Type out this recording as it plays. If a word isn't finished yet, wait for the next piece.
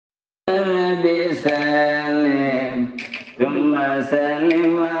بسلم ثم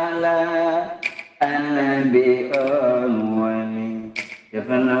سلم على النبي ولي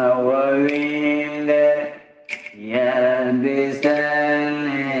يفنى وويل يا ربي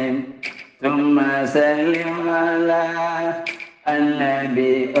سلم ثم سلم على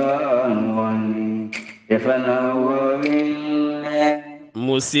النبي ولي يفنى وويل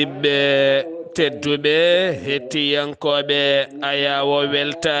musidɓe tedduɓe hettiyankoɓe ayawo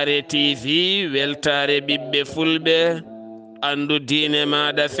weltare tv weltare ɓiɓɓe fulɓe andu diine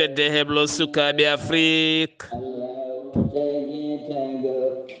maɗa fedde heblo sukaɓe afrique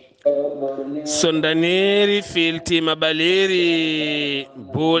sondaneri filtima ɓaleri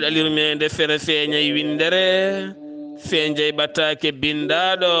buuɗal yurmeende fere feeñay windere feeñay ɓataake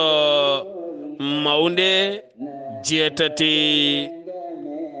bindaɗo mawnde jeetati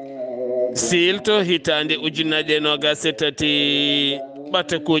silto hitande ujunnaje nogas e tati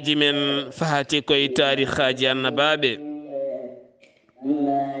ɓatakuji men faati koye tarihaji annabaaɓe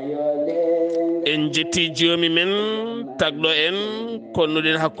en jetti joomi men tagɗo en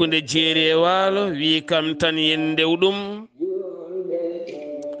konnuɗen hakkunde jeeri e waalo wi kam tan yen ndewɗum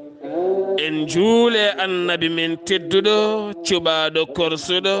en juule annabi men tedduɗo cuɓaɗo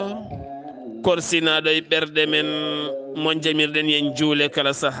korsuɗo korsinaɗo e ɓerɗe men mo jamirɗen yen juule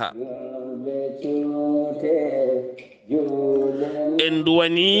kala saaha en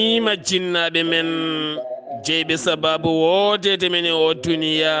duwanima jinnaɓe men jeyɓe sababu woodede men e o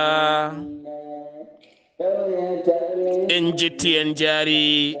duniya en jetti en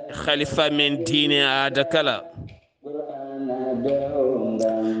jaari khalifa men diine aada kala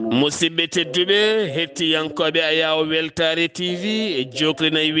musidɓe tedduɓe hettiyankoɓe ayawo weltare tv e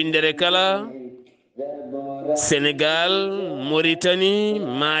joklinayi windere kala sénégal mauritanie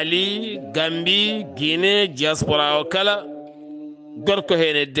mali gambie guinée diaspora o kala gorko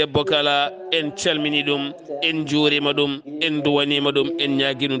hen e debbo kala en calmini ɗum en juurima ɗum en duwanima ɗum en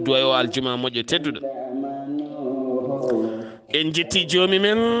ñaguino duwa o aljuma moƴƴo tedduɗo en jetti joomi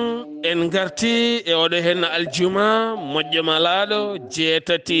men en garti e oɗo hen aljuma moƴƴo malaɗo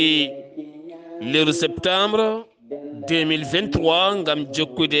jeetati lewru septembre 2023 gam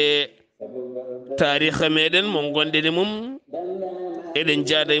jokkude tariha meɗen mo gonɗen e mum eɗen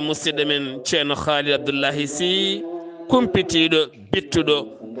jaada e musidɗo men ceerno khalid abdoullahi sy kumpitiɗo bittuɗo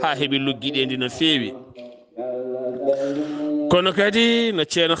ha heeɓi lugguiɗendi no feewi kono kadi no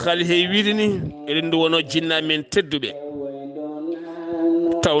ceerno khalid hey wiide ni eɗen duwono jinnaɓe men tedduɓe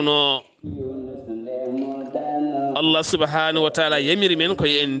tawno allah subhanahu wa taala yamiri men ko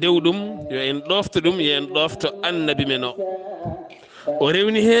yo en ndewɗum yo en ɗofto ɗum yo en ɗofto annabi men o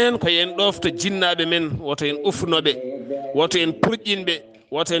rewni hen ko yo en ɗofto jinnaɓe men woto en ufnoɓe woto en purƴinɓe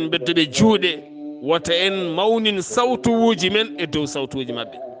woto en beddoɓe juuɗe woto en mawnin sawtuwuji men e dow sawtuji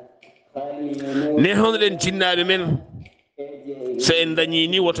mabɓe ne honnoɗen jinnaɓe men so en dañi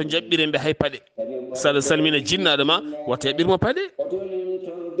ni woto jaɓɓirenɓe hay paɗe saɗa salmina jinnaɗo ma woto yaɓɓirmo paɗe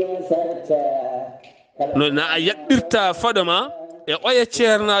no na a yaɓɓirta faɗo ma e oya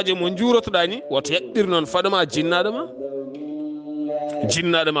ceernajo mo juurotoɗa ni woto yaɓɓir noon faɗo ma jinnaɗo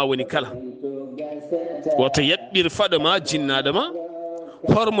ma woni kala woto yaɓɓir faɗo ma jinnaɗo ma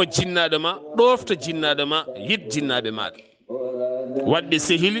hormo jinnaɗo ma ɗofto jinnaɗo ma yid jinnaɓe maɗa waɗɓe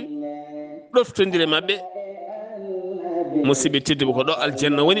sehili ɗoftodire mabɓe musidɓe tedduɓe ko ɗo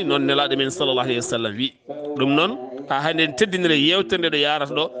aljanna woni noon nelaɗo men sallllahu alayhi wa sallam wi ɗum noon ha hande en teddinire yewtere nde ɗo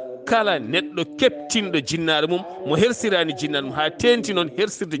yarata ɗo kala neɗɗo keptinɗo jinnaɗo mum mo hersirani jinnaɗo mum ha tenti noon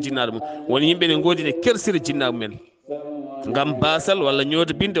hersirde jinnaɗo mum woni yimɓe ne goodi ne kersira jinnaɗo mumen ngam basal walla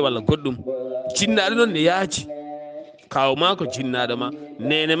ñoodo binde walla goɗɗum jinnaɗo noon ne yaaji kaw ma ko jinnaɗo ma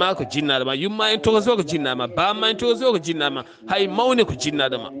nene ma ko jinnaɗo ma yumma en togoso ko jinnaɗo ma bamma en togoso ko jinnaɗo ma hay mawne ko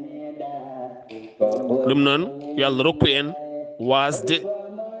jinnaɗo ma ɗum noon yo Allah rokku en wasde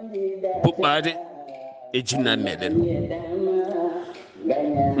buɓɓade e jinnaɓe meɗen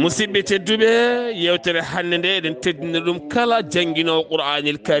musidɓe tedduɓe yewtere hande nde eɗen teddina ɗum kala jangguinowo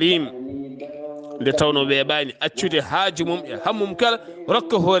qur'anil karim nde tawno weeɓani accude haaju mum e hammum kala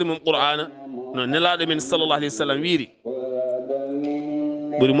rokka hoore mum qur'ana no nelaɗo men sallllahu alayhi wa sallam wiiri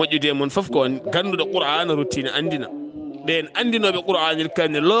ɓuri moƴƴude e mon foof ko ganduɗo qur'ana ruttine andina ɓen andinoɓe qur'anil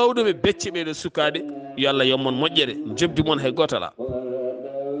karim ne lowɗuɓe becce ɓeɗo sukaɓe yo Allah yommon moƴƴere jobdi moon hay goto ala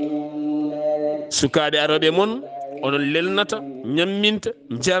sukaɓe aroɓe moon onon lelnata ñamminta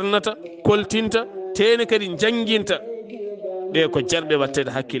jarnata koltinta tene kadi jangguinta ɓe ko jarɓe wattede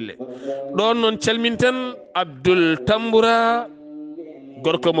hakkille ɗon noon calminten Abdoul Tamboura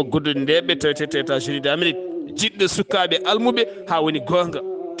gorko mo guddude ndeɓe tawetete États-Unis d'Amérique jiɗɗo sukaɓe almuɓe ha woni gonga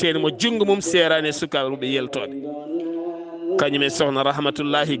tene mo jungo mum serani e sukaɓe almuɓe yeltoɓe kañum e sohna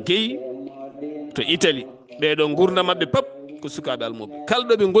Rahmatullahi Gueye to Italie ɓeɗo gurdam mabɓe pop ko sukaɓe almuɓe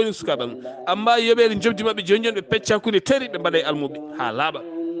kalɗo ɓe goni sukaɓe almuɓe amma yoɓere jobdi mabɓe joni joni ɓe pecca hakkude tari ɓe mbaɗa e almuɓe ha laaɓa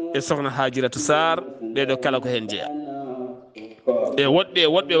e sohna Hajiratu Saar ɓeɗo kala ko hen jeeya e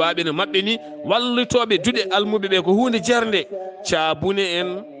woɗɓe waɓe no mabɓe ni wallitoɓe duɗe almuɓe ɓe ko hunde jarde cabune en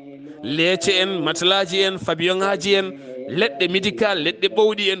leece en matelaji en fabion ngaji en leɗɗe médical leɗɗe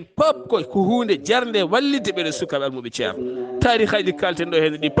ɓowɗi en pop ko hunde jarde wallidde ɓeɗo sukaɓe almuɓe ceerno tarihaji kalten ɗo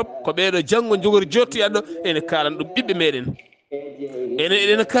hen ɗi pop ko ɓeɗo janggo jogori jottoyaɗo ene kalan ɗum ɓiɓɓe meɗen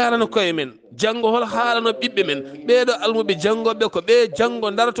ene kalano koye men janggo hol haalano ɓiɓɓe men ɓeɗo almuɓe janggoɓe ko ɓe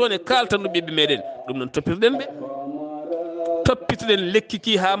janggo darto ne kaltan ɗum ɓiɓɓe meɗen ɗum noon toppirɗen ɓe toppitoɗen lekki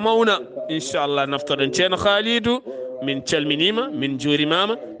ki ha mawna inchallah naftoɗen ceerno Khalidou min calminima min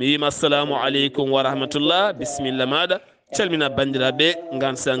juurimama mi wima assalamu aleykum wa rahmatullah bisimilla maɗa calmina bandiraɓe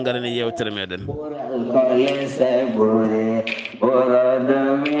gan sa garani yewtere meɗen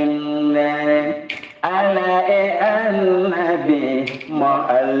ala e annabi mo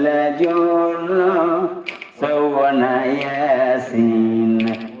Allah jonno sowona yasin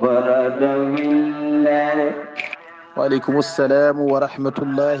borodo windere. وعليكم السلام ورحمة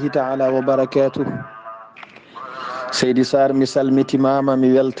الله تعالى وبركاته. سيدي سار مسلمتي ماما مي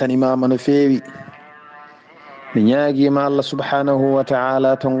weltani mama no feewi mi ñaaguima Allah subhanahu wa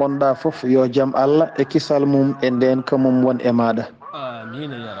ta'ala to gonɗa fof yo jaam Allah e kisal mum e nden ka mum won e maɗa.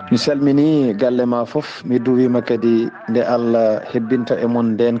 amina ya rabbi. Mi salmini galle ma fof mi duwima kadi nde Allah hebbinta e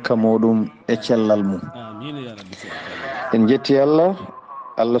mon nden ka moɗum e cellal mum. amina ya rabbi. en jetti Allah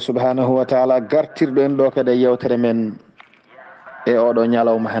Allah subhanahu wa ta'ala gartirɗo en ɗo kadi yewtere men e oɗo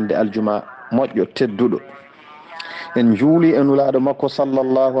ñalawma hande aljuma moƴƴo tedduɗo en juuli e nulaɗo makko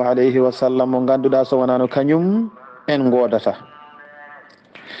sallallahu alayhi wa sallam mo ganduɗa so wonano kañum en godata.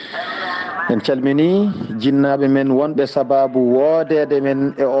 en calmini jinnaɓe men wonɓe sababu woodede men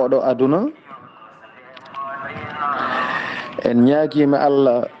e oɗo aduna en ñaaguima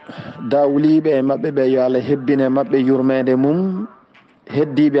Allah dawliɓe e mabɓe ɓe yo Allah hebbine mabɓe yurmede mum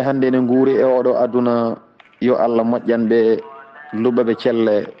heddiɓe hande ne guuri e oɗo aduna yo Allah moƴƴanɓe luɓaɓe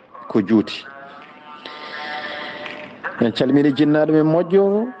celle ko juuti. en calmini jinnaɗo men moƴƴo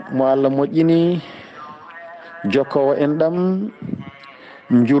mo Allah moƴƴini jokkowo en ɗam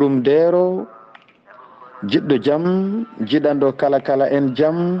jurum deero jiɗɗo jaam jiɗanɗo kala en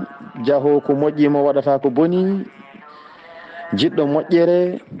jaam jaho ko moƴƴimo waɗata ko boni jiɗɗo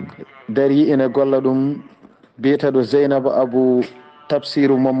moƴƴere dari ene golla ɗum biyeteɗo Zeynaba Abou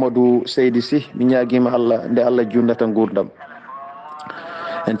Tafsiru Mamadou Seydi Sy mi ñaaguima Allah nde Allah jundata gurdam.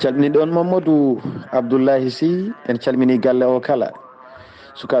 en calmini ɗon Mamadou Abdullahi Sy en calmini galle o kala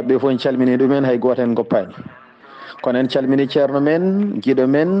sukaɓe fof en calmini ɗumen hay goto en goppani kono en calmini ceerno men guiɗo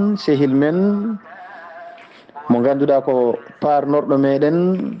men sehil men mo ganduɗa ko parnorɗo meɗen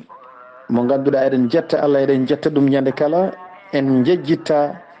mo ganduɗa eɗen jetta Allah eɗen jetta ɗum ñande kala en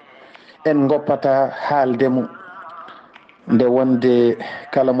jejjitta en goppata haaldemo nde wonde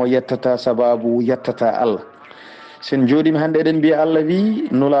kala mo yettata sababu yettata Allah. sen jooɗima hande eɗen mbiya Allah wi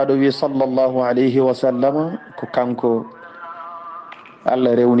nulaɗo wi sallllahu alayhi wa sallam ko kanko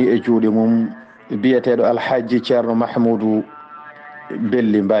Allah rewni e juuɗe mum biyeteɗo alhaji ceerno Mahmoudou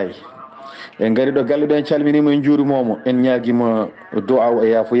Belli Mbaye en gari ɗo galle ɗo en calminimo en juurimomo en ñaaguima du'aw e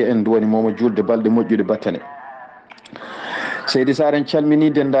yafuya en duwanimomo julde balɗe moƴƴude battane. Seydi Saar en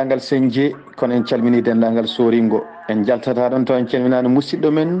calmini dendagal Senje kono en calmini dendagal Soringo en jaltata ɗon to en calminani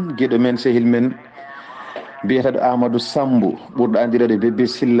musidɗo men guiɗo men sehil men biyeteɗo Amadou Sambu ɓurɗo andirede bébé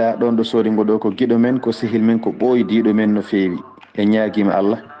Silla ɗon ɗo Soringo ɗo ko guiɗo men ko sehil men ko ɓoydiɗo men no feewi en ñaaguima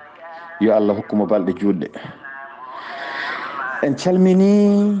Allah yo Allah hokkuma balɗe juɗɗe. en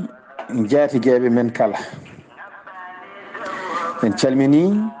calmini jaatigueɓe men kala en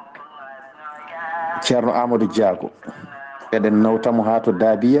calmini ceerno Amadou Diago eɗen nawtamo ha to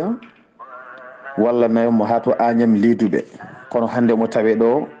Dabiya walla nawmo ha to Agnam Liduɓe kono hande mo tawe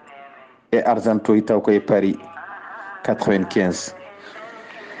ɗo e Argentoy taw koye Paris 95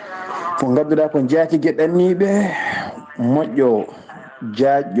 ko ganduɗa ko jaatigue ɗanniɓe moƴƴo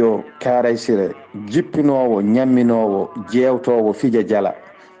jaajƴo karaysire jippinowo ñamminowo jewtowo fija jala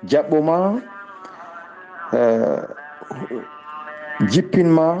jaɓɓuma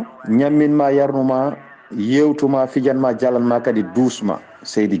jippinma ñamminma yarnuma yewtuma fijanma jalanma kadi duusma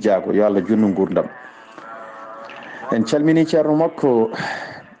Seydi Diago yo Allah junnu gurdam. en calmini ceerno makko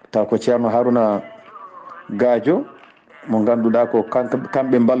taw ko ceerno Haruna Gadio mo ganduɗa ko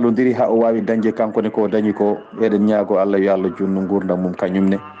kamɓe ballodiri ha o wawi dañde kankone ko dañi ko eɗen ñaago Allah yo Allah junnu gurdam mum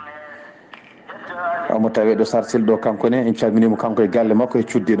kañumne omo tawe ɗo sarsil ɗo kankone en calminimo kanko e galle makko e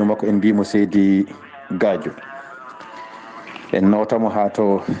cuddiɗo makko en mbimo Seydi Gadio en nawtamo ha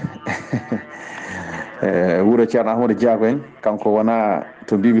to wuro ceerno ahmadou diago en kanko wona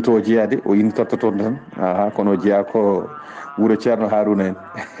to mbimi to jeyade o inni tottotoon tan kono jeeya ko wuro ceerno haruna en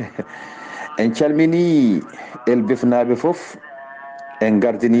en calmini elbefnaɓe foof en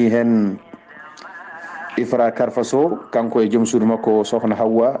gardini hen ifra karfa sow kanko e joom suudu makko sokhna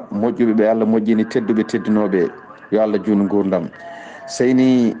Hawwa moƴƴuɓe ɓe Allah moƴƴini tedduɓe teddinoɓe yo Allah junnu gurdam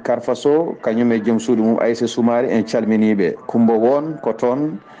seyni karfa sow kañum e joom suudu mum Aissa Soumari en calminiɓe Kumba won ko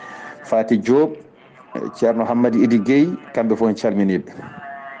toon Faati Diop ceerno Hammadi Idi Gueye kamɓe fof en calminiɓe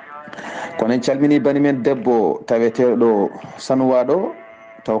kono en calmini bani men debbo taweteɗo Sanowa ɗo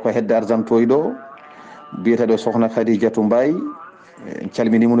taw ko hedde arjantoy ɗo biyeteɗo sokhna Khadijatou Mbaye en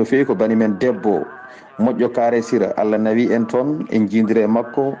calminimo no fewi ko bani men debbo moƴƴo kaare sira Allah nawi en toon en jindire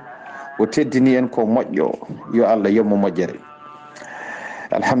makko o teddini en ko moƴƴo yo Allah yommo moƴƴere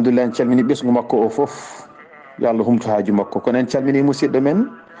alhamdulillah en calmini ɓesgu makko o foof yo Allah humto haaju makko kono en calmini musidɗo men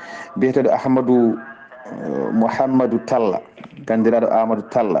biyeteɗo Ahmadou Mouhammadou Talla gandiraɗo Amadou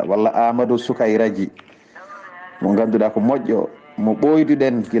Talla walla Amadou Sukay Radji mo ganduɗa ko moƴƴo mo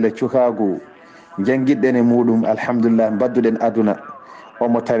ɓoyduɗen gila cukagu jangguiɗɗen e muɗum alhamdulillah badduɗen aduna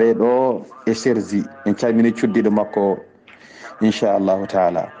omo tawe ɗo e Sergi en calmini cuddiɗo makko inchallahu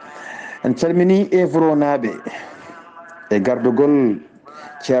taala en calmini Évro naɓe e gardugol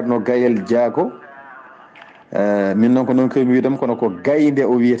ceerno Gayel Diago min noon ko noon komi wiɗom kono ko gaynde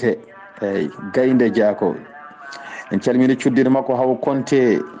o wiyete eyyi gaynde Diago en calmini cuddiɗo makko Haw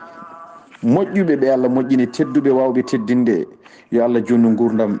Konté moƴƴuɓe ɓe Allah moƴƴini tedduɓe wawɓe teddinde yo Allah junnu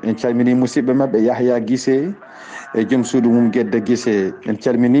gurdam en calmini musidɓe mabɓe Yahya Guissé e joom suudu mum Gedda Guissé en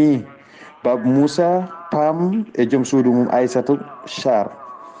calmini Babou Moussa Pam e joom suudu mum Aissatou Char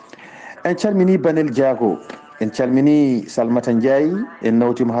en calmini Banel Diago en calmini Salmata Ndiaye en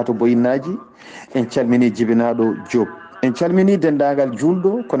nawtima ha to Boyinaji en calmini jibinaɗo Diop en calmini dendagal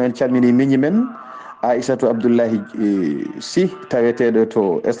julɗo kono en calmini miñi men Aissatou Abdullahi Sy taweteɗo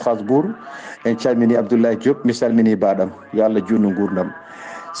to Strasbourg en calmini Abdoulaye Diop mi salmini baɗam yo Allah junnu gurdam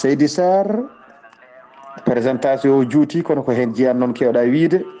Seydi Sar présentation o juuti kono ko hen jiyan noon kewɗa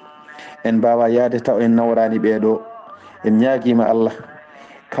wiide en mbawa yaade taw en nawrani ɓeɗo en ñaaguima Allah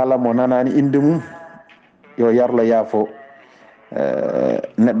kala mo nanani inde mum yo yarlo yaafo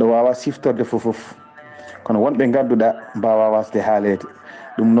neɗɗo wawa siftorde fof kono wonɓe ganduɗa mbawa wasde haalede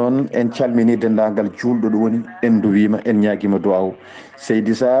ɗum noon en calmini dendagal julɗo ɗo woni en duwima en ñaaguima duwaw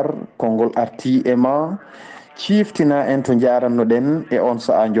Seydi Sar konngol arti e ma ciftina en to jarannoɗen e on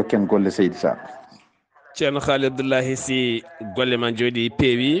saaha jokken golle Seydi Sar ceerno Khalid Abdullahi si golle ma jooɗi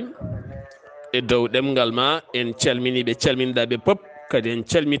peewi e dow ɗemgal ma en calminiɓe calminiɗaɓe pop kadi en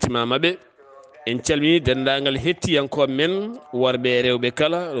calmitimamaɓe en calmini dendagal hettiyankoɓe men worɓe e rewɓe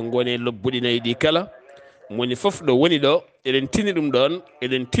kala ɗo goni e lobbuɗi nayyi ɗi kala moni foof ɗo woni ɗo eɗen tini ɗum ɗon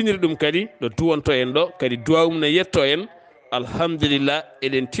eɗen tiniri ɗum kadi ɗo duwonto en ɗo kadi duwawum ne yetto en alhamdulillah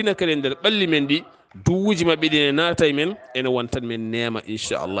eɗen tina kadi nder ɓalli men ɗi duwuji mabɓe ɗi ne naata e men ene wontan men neema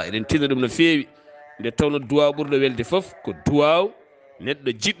inchallah eɗen tina ɗum no feewi nde tawno duwaw ɓurɗo welde foof ko duwaw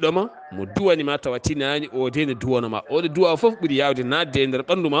neɗɗo jiɗɗoma mo duwanima tawa tinani o de ne duwanoma oɗo duwaw foof ɓuuri yawde nadde e nder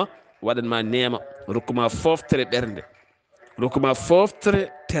ɓandu ma waɗanma neema rokkuma foftere ɓernde rokkuma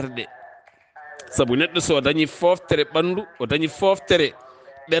foftere terɗe saabu neɗɗo so dañi foftere ɓandu o dañi foftere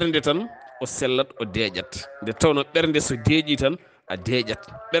ɓernde tan o sellat o deeƴat nde tawno ɓernde so deeƴi tan a deeƴat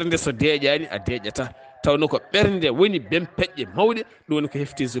ɓernde so deeƴani a deeƴata tawno ko ɓernde woni bem peƴƴe mawɗe ɗum woni ko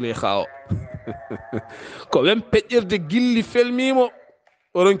hefti Zuleyha o ko wem peƴƴirde gilli felmimo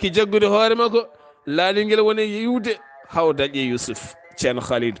o ronki jaggude hoore makko laali ngel woni yiwde haw daƴƴe Yousuf ceerno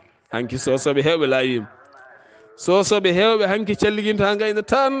Khalid hanki sosoɓe hewɓe laawima sosoɓe hewɓe hanki calliguinta ha gayno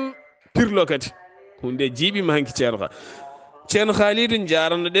tan pirlo kadi hunde jiiɓima hanki ceerno Khalid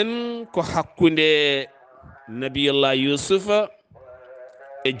jarano ɗen ko hakkude nabiyullah Yusufa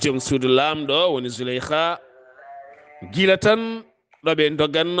e joom suudu lamɗo woni Zuleyha gila tan ɗoɓe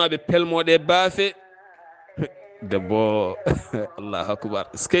dogannoɓe pelmoɗe baafe debbo allahu akbar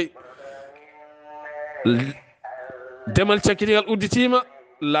skey demal cakkitigal udditima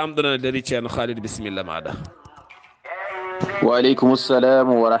lamɗo nana dari ceerno Khalid bisimilla maɗa waaleykum salam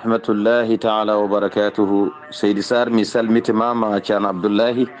wa rahmatullahi taala wa barakatuhu Seydi Sar mi salmitimama ceerno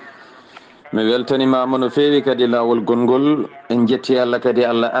Abdoullahi mi weltanimama no fewi kadi lawol gongol en jetti Allah kadi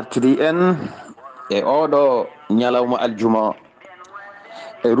Allah artiri en e oɗo ñalawma aljuma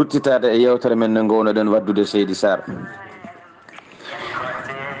e ruttitade e yewtere men nde gownoɗen waddude Seydi Sar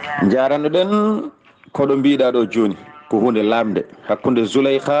jarannoɗen koɗo mbiɗa ɗo joni ko hunde lamde hakkude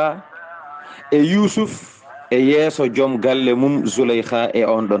Zuleyha e Yousuf e yeeso joom galle mum Zuleyha e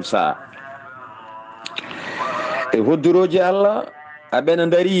on ɗon saaha e hodduroji Allah aɓena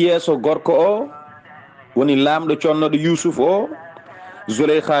daari yeeso gorko o woni laamɗo connoɗo Yusuf o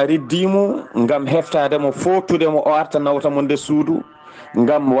Zuleyha riddimo ngam heftademo fottudemo o arta nawtamo nde suudu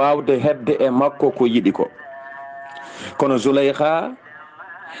ngam wawde hebde e makko ko yiɗi ko. Kono Zuleyha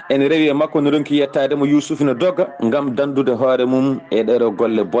ene rewi e makko no ronki yettademo Yusuf no dogga ngam dandude hoore mum e ɗeɗo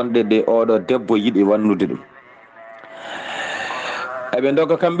golle bonɗe ɗe oɗo debbo yiɗi wannude ɗum. eɓe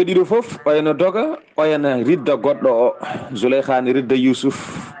dogga kamɓe ɗiɗo foof, oyano doga oyana ridda goɗɗo o. Zuleyha ne ridda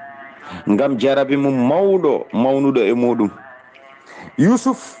Yusuf ngam jarabi mum mawɗo mawnuɗo e muɗum.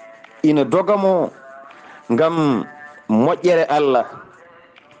 Yusuf ina dogamo ngam moƴƴere Allah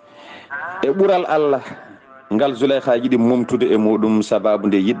e ɓural Allah ngal Zuleyha yiɗi momtude e muɗum sababu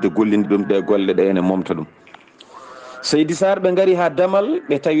nde yidde gollinde ɗum ɗe golle ɗe ene momta ɗum. Seydi Saar ɓe ngari ha damal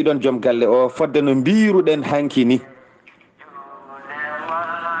ɓe tawi ɗon joom galle o fodde no mbiruɗen hanki ni.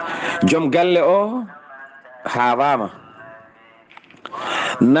 Joom galle o hawama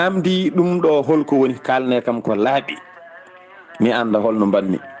namdi ɗum ɗo holko woni, kalne kam ko laaɓi mi anda holno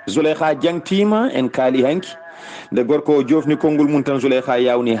mbanmi. Zuleyha jangtima en kaali hanki nde gorko o jofni konngol mum tan Zuleyha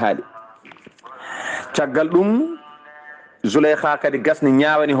yawni haali. Caggal ɗum Zuleyha kadi gasni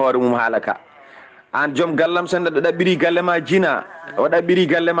ñawani hoore mum haala ka. An joom gallam sen ɗo ɗaɓɓiri galle ma jina, o ɗaɓɓiri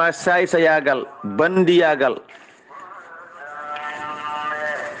galle ma saysa yagal, bandi yagal,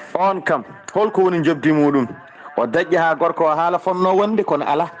 on kam holko woni jobdi muɗum? O daƴƴi ha gorko o haala fonno wonde, kono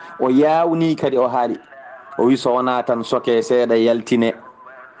ala o yawni kadi o haali. O wi so wona tan soke seeɗa yaltine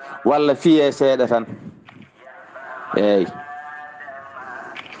walla fiye seeɗa tan. Eyyi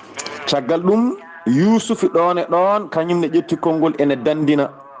caggal ɗum Yusuf ɗon e ɗon kañum ne ƴetti konngol ene dandina,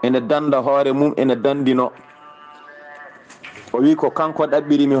 ene danda hoore mum, ene dandino. O wi ko kanko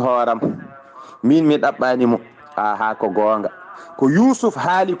ɗaɓɓirimi hooram, min mi ɗaɓɓanimo. Aha ko goonga ko Yusuf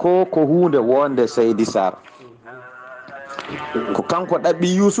haali ko hunde wonde Seydi Saar. Ko kanko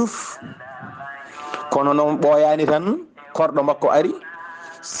ɗaɓɓi Yusuf, kono noon ɓooyani tan korɗo makko ari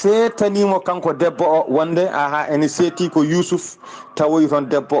seetanimo kanko debbo o wonde aha ene seeti ko Yusuf tawoyi toon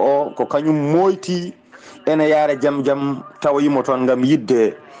debbo o ko kañum moyti ene yaara jam jam tawoyimo toon ngam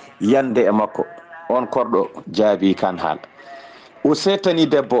yidde yande e makko. On korɗo jaabi kan haala o seetani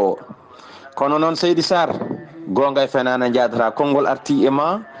debbo o. Kono noon Seydi Saar gonga e fenana jadata konngol arti e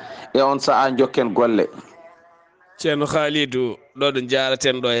ma e on saha jokken golle. ceerno Khalidou ɗo ɗo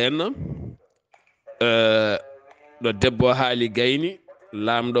jaraten ɗo henna ɗo debbo haali gayni,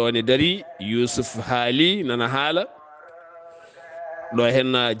 lamɗo ne dari, Yusuf haali nana haala ɗo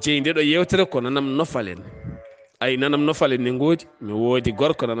henna jeyde ɗo yewtere ko nanam nofalen. Ay nanam nofalen ne goodi, ne woodi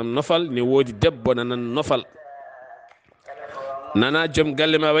gorko nanam nofal, ne woodi debbo nanan nofal. Nana joom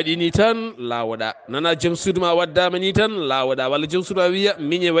galle ma waɗi ni tan lawoɗa, nana joom suudu ma waddama ni tan lawoɗa, walla joom suudu ma wiya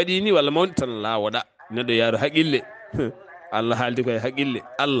miñe waɗi ni walla mawni tan lawoɗa. Neɗɗo yaaru haqqille. Allah haaldi koye haqqille,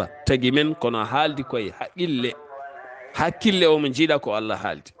 Allah tagi men kono haaldi koye haqqille. Hakkille o mo jiiɗa ko Allah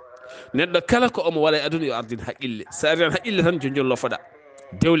haaldi. Neɗɗo kala ko omo waɗa e aduna yo ardin haqqille. Sa ardian haqqille tan jonjon lofoɗa.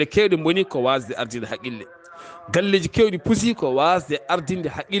 Dewle kewɗe boni ko wasde ardinde haqqille, galleji kewɗi pusi ko wasde ardinde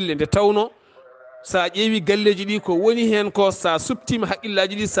haqqille. Nde tawno sa ƴeewi galleji ɗi ko woni hen ko, sa suptima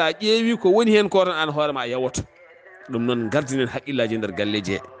haqqillaji ɗi, sa ƴeewi ko woni hen ko tan an hoorema yawoto. ɗum noon gardinen haqqillaji nder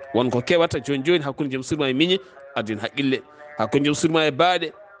galleji he. wonko kewata joni joni hakkude joom suudu ma e miñe ardin haqqille, hakkude joom suudu ma e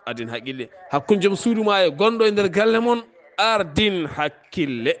baade ardin haqqille, hakkude joom suudu ma e gonɗo e nder galle mon ardin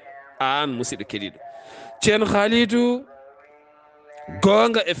hakkille. An musidɗo keɗiɗo, ceerno Khalidou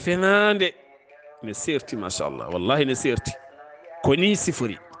gonga e fenande ne serti machallah, wallahi ne serti ko ni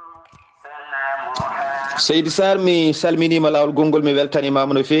sifori. Seydi Saar mi salminima lawol gongol, mi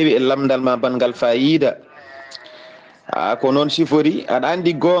weltanimama no feewi e lamdal ma bangal fayida. Ko noon sifori, aɗa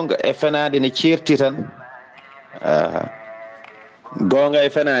andi gonga e fenade ne certi tan. Gonga e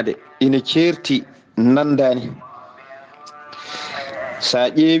fenade ina certi nandani. Sa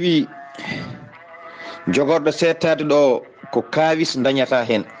ƴeewi jogorɗo settade ɗo ko kawis dañata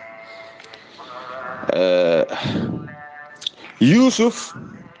hen. Yusuf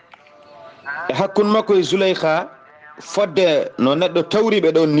e hakkude makko e Zuleyha fodde no neɗɗo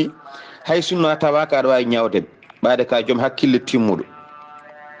tawriɓe ɗon ni, hay sunno tawaka aɗa wawi ñawde ɓaade ka joom hakkille timmuɗo.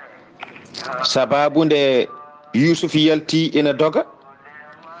 Sababu nde Yusuf yalti ina doga,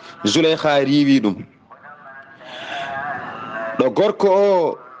 Zuleyha riiwi ɗum. ɗo gorko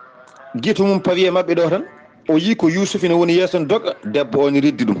o guito mum pawi e mabɓe ɗo tan, o yi ko Yusuf ine woni yeeso doga, debbo on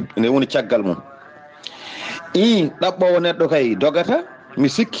riddi ɗum ine woni caggal mum. ɗaɓɓowo neɗɗo kay dogata, mi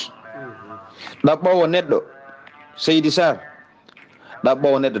sikki ɗaɓɓowo neɗɗo Seydi Saar,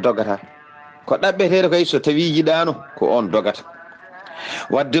 ɗaɓɓowo neɗɗo dogata. Ko ɗaɓɓeteɗo kay so tawi yiɗano ko on dogata.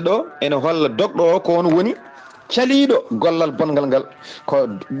 Wadde ɗo ene holla dogɗo o ko on woni caliiɗo gollal bongal ngal ko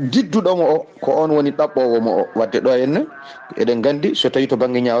jidduɗomo o ko on woni ɗaɓɓowo mo o wadde ɗo henne eɗen nganndi so tawi to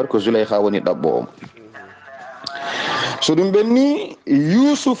baŋnge ñaawre ko Zuleyha woni ɗaɓɓowo mo. So ɗum ɓenni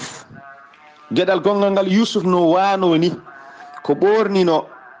Yusuf geɗal gongal ngal Yusuf no waano ni ko ɓornino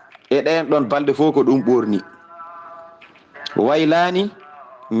e ɗen ɗon balɗe fof ko ɗum ɓorni, waylani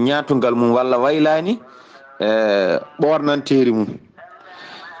ñaatungal mum walla waylani ɓornanteri mum.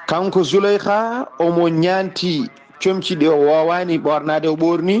 Kanko Zuleyha omo ñanti comciɗi o wowani ɓornade o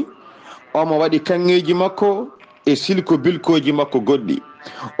ɓorni, omo waɗi kanŋeji makko e silko bilkoji makko goɗɗi,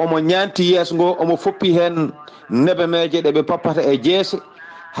 omo ñanti yeeso ngo, omo foppi hen nebemeje ɗe ɓe pappata e jeese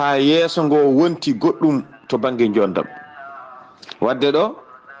ha yeeso ngo wonti goɗɗum to banggue jondam. Wadde ɗo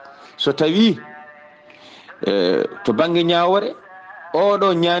so tawi to banggue ñawore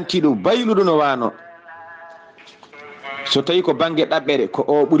oɗo ñantiɗo bayluɗo no wano, so tawi ko banggue ɗaɓɓere ko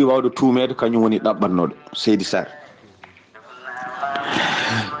o ɓuuri wawde tumede kañum woni ɗaɓɓannoɗo Seydi Saar.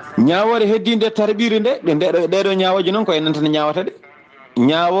 ñawore heddinde tarɓire nde ɗeɗo ñawoji noon ko enen tan ñawata ɗe.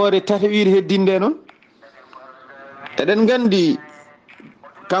 ñawore tataɓire heddinde noon eɗen gandi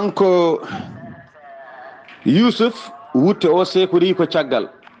kanko Yusuf wutte o sekori ko caggal,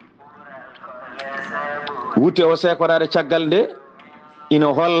 wutte o sekorade caggal nde ina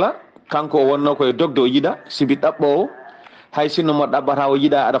holla kanko o wonno koye dogde o yiɗa sibi ɗaɓɓowo hay sinno mo ɗaɓɓata o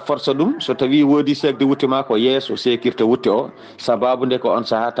yiɗa aɗa forsa ɗum, so tawi woodi sekde wutte ma ko yeeso sekirta wutte o, sababu nde ko on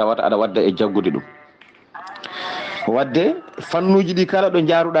saaha tawata aɗa wadda e jaggude ɗum. Wadde fannuji ɗi kala ɗo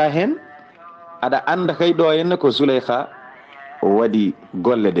jaaruɗa hen aɗa anda kay ɗo henne ko Zuleyha waɗi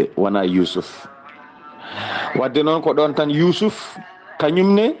golle ɗe wona Yusuf. Wadde noon ko ɗon tan Yusuf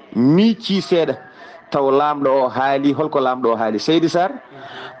kañumne miici seeɗa taw lamɗo o haali holko lamɗo o haali. Seydi Saar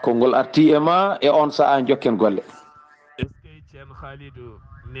konngol arti e ma e on saaha jokken golle. est ce que ceerno Khalidou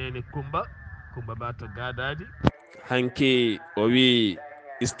nene Kumba batta gadadi hanki o wi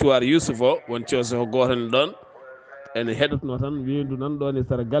histoire Yusuf o won cosoho goto ɗon ene heɗotno tan windu nan ɗon e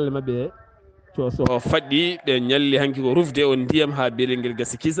sara galle mabɓe he cosoho faɗɗi ɓe ñalli hanki ko rufde on ndiyam ha beelel ngel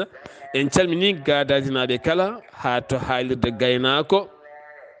gasi kisa. En calmini gadadinaɓe kala ha to haalirde gaynako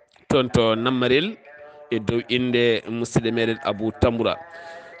toon to Nammarel e dow inde musidɗo meɗen Abou Tamboura.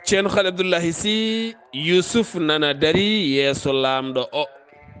 ceerno Khalid Abdoullahi Sy Yusuf nana dari yeeso lamɗo o,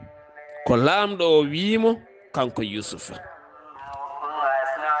 ko lamɗo o wiimo kanko Yusuf.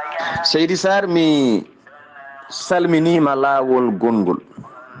 Seydi Saar mi salminima laawol gongol,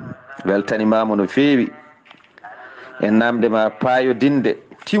 weltanimama no feewi e namdema payodinde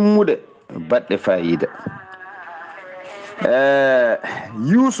timmuɗe baɗɗe fayida.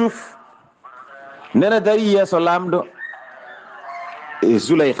 Yusuf nana dari yeeso lamɗo e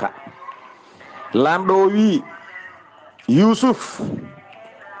Zuleyha. Lamɗo o wi Yusuf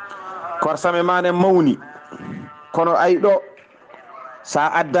korsame mane mawni kono ayɗo sa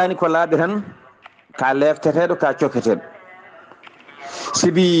addani ko laaɓi tan ka lefteteɗo ka cokketeɗo.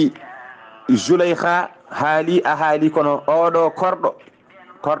 Sibi Zuleyha haali a haali kono oɗo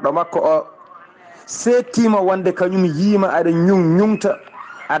korɗo makko o settima wonde kañum yiima aɗa ñungta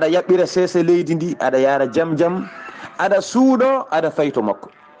aɗa yaɓɓira sese leydi ndi aɗa yara jam aɗa suuɗo aɗa fayto makko.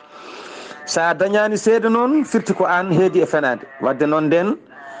 Sa dañani seede noon firti ko an heedi e fenade. Wadde noon nden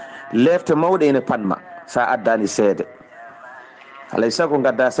lefte mawɗe ene panma sa addani seede. alay sago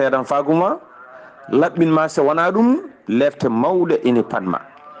gadda seedan faguma laɓɓinma so wona ɗum lefte mawɗe ene panma.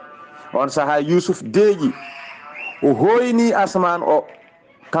 On saaha Yusuf deeƴi o hoyni asman o,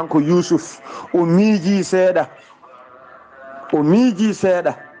 kanko Yusuf o miiji seeɗa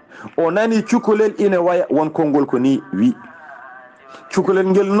o nani cukalel ina waya won konngol ko ni wi cukalel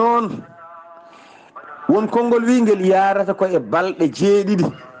ngel noon won konngol wi ngel yarata ko e balɗe jeeɗiɗi,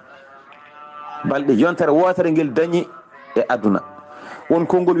 balɗe yontere wotere ngel dañi e aduna. Won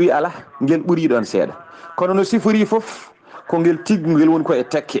konngol wi ala ngel ɓuri ɗon seeɗa, kono no sifori fof ko ngel tiggu ngel woni ko e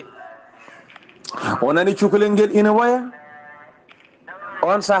tekke. O nani cukalel ngel ina waya,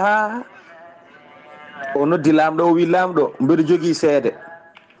 on saaha o noddi lamɗo o wi lamɗo mbeɗa jogii seede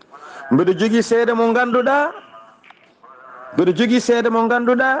mo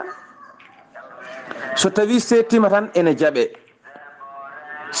ganduɗa so tawi settima tan ene jaaɓe.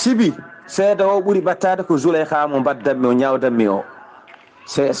 Sibi seede o ɓuuri battade ko Zuleyha mo mbaddanmi o ñawdanmi o.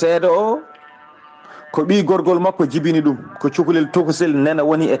 Seede o ko ɓi gorgol makko jibini ɗum ko cukalel tokosel nena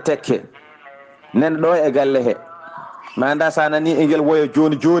woni e tekke nena ɗo e galle he. Ma anda sa nani e ngel woya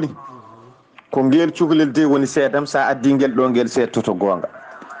joni ko ngel cukalel de woni seedam, sa addi ngel ɗo ngel settoto gonga.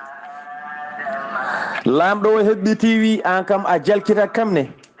 Lamɗo o heɓɓiti wi an kam a jalkita kam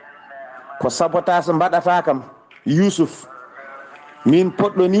ne ko sabotage mbaɗata kam Yusuf, min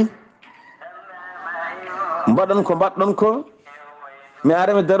poɗɗo ni mbaɗon ko mbaɗɗon ko mi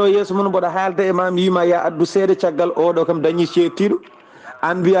ara mi daro yeeso mon mboɗa haalde e ma mi wima ya addu seede caggal oɗo kam dañi ceettiɗo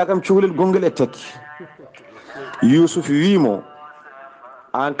an mbiya kam cukalel gongel e tekki Yusuf wimo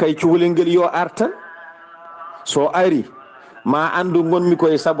an kay cukalel ngel yo artan so ari ma andu gonmi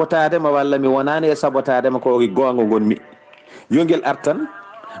koye sabotade ma walla mi wonani e sabotade ma ko gonga gonmi yo ngel artan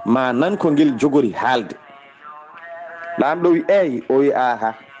ma nan ko ngel jogori haalde ɗan ɗo wi eyi o wi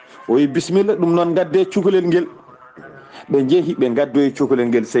aha o wi bisimilla ɗum noon gadde cukalel ngel ɓe jeehi ɓe gaddoyi cukalel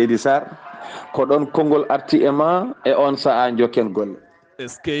ngel Seydi Sarr ko ɗon konngol arti e ma e on saha jokken golle. est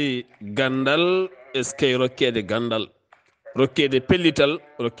ce que gandal est ce que rokkede gandal rokkede pellital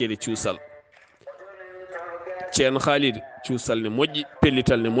rokkede cuusal ceerno Khalid cuusal ne moƴƴi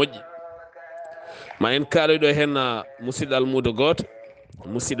pellital ne moƴƴi ma en kaaloyɗo hen musidɗo almudo goto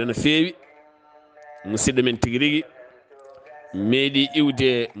musidɗo no feewi musidɗo men tigui rigui meeɗi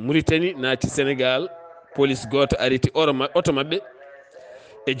iwde Mauritanie naati Sénégal police goto ariti oto mabɓe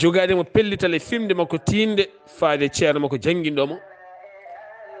e jogadimo pellital e fimde makko tinde faade ceerno makko jangguinɗomo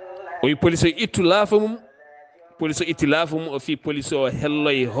o wi police o ittu laafa mum police o itti laafa mum o fi police o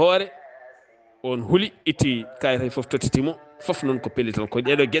helloye hoore on huuli itti kayita foof tottitimo foof noon ko pellital ko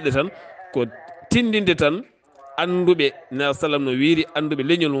ɗeɗo gueɗe tan ko tindinde tan anduɓe na sallam no wiiri anduɓe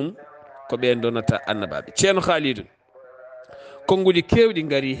leñol mum ko ɓen donata annabaaɓe ceerno Khalidou konnguɗi kewɗi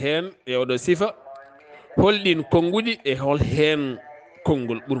gaari hen e oɗo sifa holɗin konnguɗi e hol hen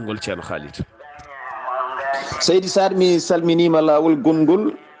konngol ɓurgol ceerno Khalidou. Seydi Sarr mi salminima lawol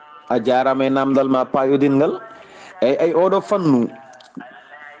gongol a jarama e namdal ma payodin ngal eyyi ay oɗo fannu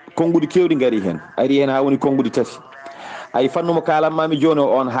konnguɗi kewɗi gaari hen ari hen ha woni konnguɗi tati ay fannu mo kalanmami joni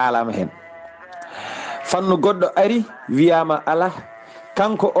on haalama hen fannu goɗɗo ari wiyama ala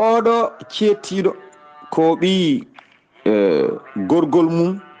kanko oɗo cettiɗo ko ɓi gorgol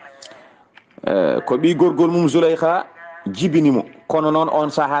mum ko ɓi gorgol mum Zuleyha jibinimo kono noon on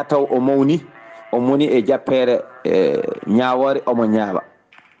saaha taw o mawni o moni e jappere ñawore omo ñaawa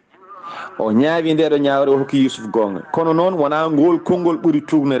o ñaawi ndeɗo ñawore o hokki Yusuf gonga kono noon wona ngol konngol ɓuuri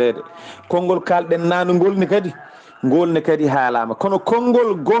tugnerede konngol kalɗen nano ngol ne kadi haalama kono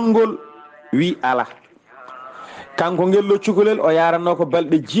konngol gongol wi ala kanko ngello cukalel o yaranno ko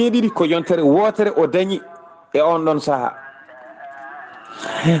balɗe 7 ko yontere wotere o dañi e on ɗon saaha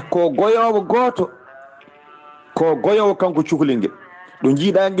ko goyowo goto ko goyowo kanko cukalel ngel ɗo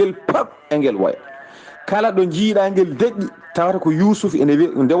jiiɗa ngel pap e ngel waya kala ɗo jiiɗa ngel deƴƴi tawata ko Yusuf ene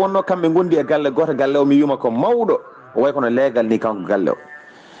nde wonno kamɓe gondi e galle goto galle o mi wima ko mawɗo o way kono leegal ni kanko galle o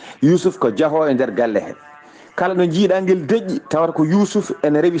Yusuf ko jaho e nder galle he kala ɗo jiiɗa ngel deƴƴi tawata ko Yusuf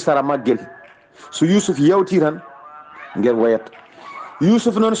ene rewi sara maggel so Yusuf yawti tan ngel wayat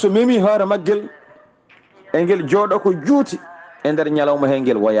Yusuf noon so memi hoore maggel e ngel jooɗo ko juuti e nder ñalawma he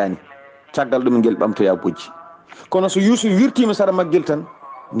ngel wayani caggal ɗum ngel ɓamtoya bojji kono so Yusuf wirtima sara maggel tan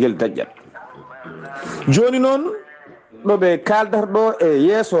ngel daƴƴat joni noon ɗo ɓe kaldata ɗo e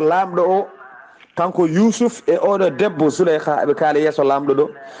yeeso lamɗo o kanko Yusuf e oɗo debbo Zuleyha eɓe kaala yeeso lamɗo ɗo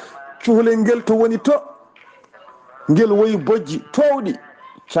cuhlel ngel to woni to ngel woyi bojji towɗi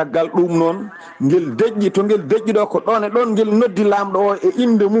caggal ɗum noon ngel deƴƴi to ngel deƴƴi ɗo ko ɗon e ɗon ngel noddi lamɗo o e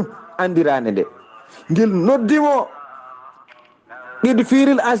inde mum andirande nde ngel noddimo ɓiɗɗo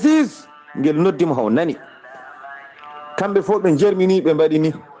firil Aziz ngel noddimo haw nani kamɓe fof ɓe jermini ɓe mbaɗi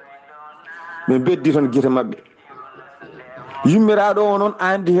ni ɓe beddi toon guite mabɓe yummiraɗo o noon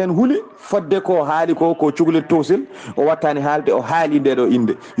andi hen huuli fodde ko haali ko cukalel towsel o wattani haalde o haali nde ɗo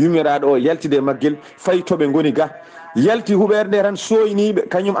inde yummiraɗo o yaltide maggel fayi toɓe goni ga yalti huɓere nde tan soyniɓe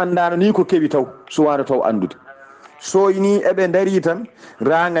kañum andano ni ko keewi taw suwano taw andude soyni eɓe daari tan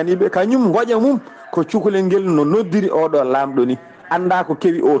raganiɓe kañum goƴa mum ko cukalel ngel no noddiri oɗo lamɗo ni anda ko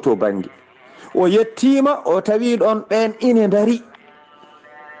keewi o to banggue o yettima o tawi ɗon ɓen ine daari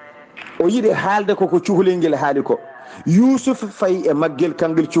o yiiɗi haalde koko cukalel ngel haali ko Yusuf fayi e maggel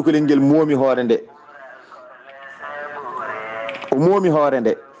kangel cukalel ngel moomi hoore nde o moomi hoore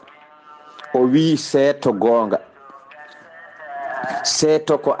nde o wi seeto goonga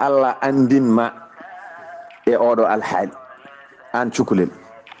seeto ko Allah andinma e oɗo alhaali an cukalel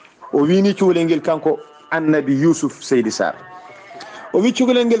o wini cukalel ngel kanko annabi Yusuf Seydi Sarr o wi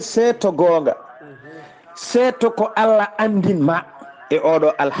cukalel ngel seeto goonga seeto ko Allah andinma e oɗo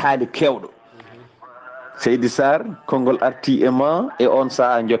alhaali kewɗo Seydi Sarr konngol arti e ma e on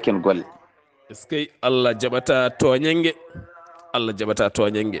saha jokken golle est ce que Allah jaɓata toñangue Allah jaɓata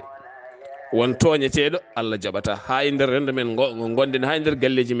toñangue won toñeteɗo Allah jaɓata ha e nder rendo men gonden ha e nder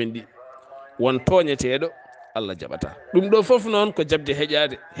galleji men ɗi won toñeteɗo Allah jaɓata ɗum ɗo foof noon ko jabde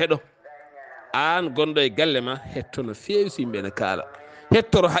heƴade heɗo an gonɗo e galle ma hetto no fewi so yimɓe ne kaala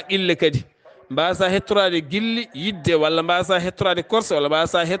hettoro haqqille kadi mbasa hettorade gilli yidde walla mbasa hettorade korse walla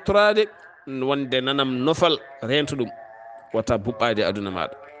mbasa hettorade wonde nanam nofal rento ɗum wata buɓɓade aduna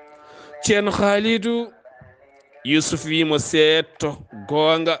maɗa. ceerno Khalidou Yusuf wimo seetto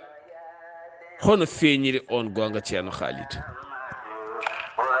goonga hono feeñiri on goonga ceerno Khalidou?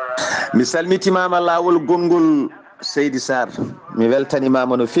 mi salmitimama laawol gongol Seydi Saar, mi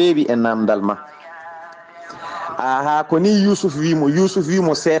weltanimama no feewi e namdal ma. aha ko ni Yusuf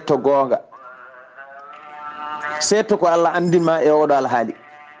wimo seetto goonga. seetto ko Allah andinma e oɗo alhaali.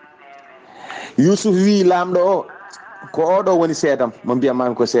 Yusuf wi lamɗo o ko oɗo woni seedam mo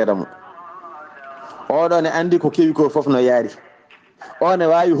mbiyamami ko seedam oɗo ne andi ko kewi ko foof no yaari. o ne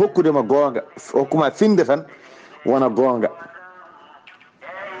wawi hokkudema goonga, hokkuma finde tan wona goonga.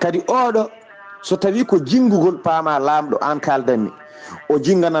 kadi oɗo so tawi ko jingugol paama lamɗo an kaldanmi o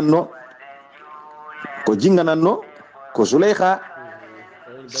jingananno ko Zuleyha.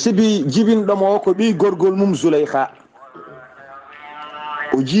 sibi jibinɗomo o ko ɓi gorgol mum Zuleyha,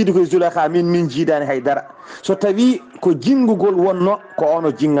 o jiidi koye Zuleyha, min jiidani haydara. so tawi ko jingugol wonno ko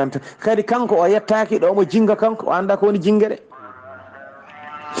ono jinganta. kadi kanko o yettaki ɗo mo jinga kanko o anda ko woni jingere.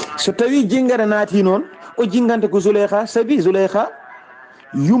 so tawi jingere naati noon o jinganta ko Zuleyha, sabi Zuleyha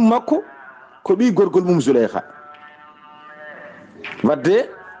yummakko ko ɓi gorgol mum Zuleyha. wadde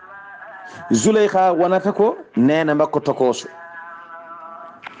Zuleyha wonata ko nene makko tokoso,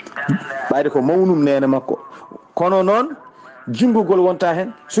 ɓayde ko mawnum nene makko. kono noon jingugol wonta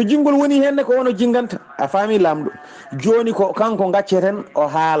hen. so jingol woni henne ko wono jinganta. a faami lamɗo. joni ko kanko gacceten o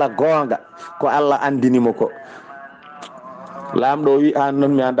haala goonga ko Allah andinimo ko. lamɗo o wi an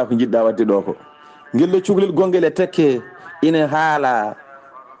noon mi anda ko jiɗɗa wadde ɗo ko. guelɗo cukalel gonguel e tekke ina haala.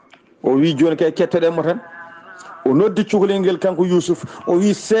 o wi joni kay kettoɗenmo tan. o noddi cukalel ngel kanko Yusuf o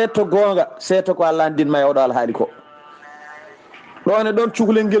wi seetto goonga, seetto ko Allah andinma e oɗo alhaali ko. ɗone ɗon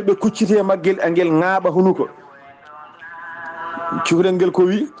cukalel ngel ɓe kucciti e maggel e ngel ŋaaɓa hunuko. cukalel ngel ko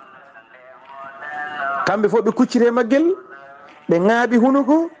wi kamɓe fof ɓe kucciti e maggel ɓe ŋaaɓi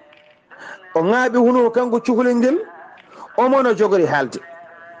hunuko. o ŋaaɓi hunuko kanko cukalel ngel omono jogori haalde.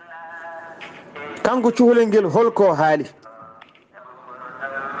 kanko cukalel ngel holko haali.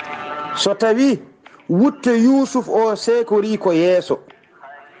 so tawi wutte Yusuf o sekori ko yeeso,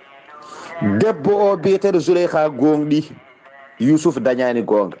 debbo o biyeteɗo Zuleyha gonɗi, Yusuf dañani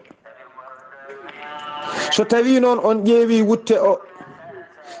goonga. so tawi noon on ƴeewi wutte o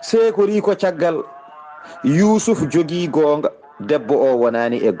sekori ko caggal, Yusuf jogii goonga, debbo o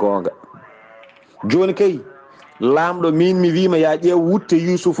wonani e goonga. joni kay lamɗo min mi wima ya ƴeew wutte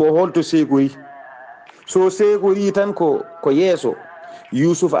Yusuf o holto sekori. so sekori tan ko yeeso,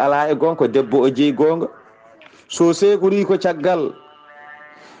 Yusuf ala e gonga, ko debbo o jeeyi goonga. so sekori ko caggal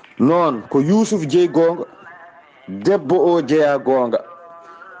noon ko Yusuf jeeyi goonga, debbo o jeeya goonga.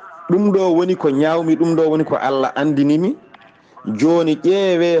 ɗum ɗo woni ko ñawmi, ɗum ɗo woni ko Allah andinimi. joni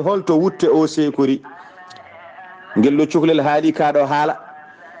ƴeewe holto wutte o sekori. ngel ɗo cukalel haali kaɗo haala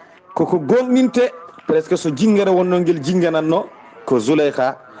koko gonɗinte presque so jingere wonno ngel jingananno ko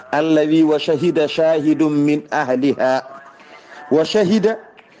Zuleyha. Allah wi wa shahida shahidun min ahliha, wa shahida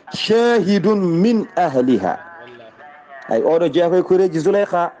shahidun min ahliha. ay oɗo jeeya koye koreji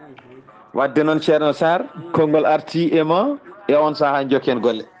Zuleyha. wadde noon ceerno Saar, konngol arti e ma e on saha jokken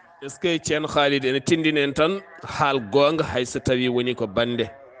golle. est ce que ceerno Khalid ene tindinen tan haal goonga hayso tawi woni ko bande.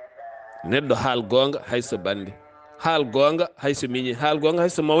 neɗɗo haal goonga hayso bande, haal goonga hayso miñi, haal goonga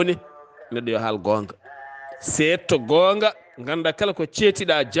hayso mawni. neɗɗo yo haal goonga, seetto goonga, ganda kala ko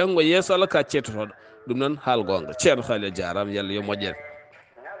ceetiɗa janngo yeeso Allah ka ceetotoɗo. ɗum noon haal goonga. ceerno Khalid jarama, yalla yo moƴƴere.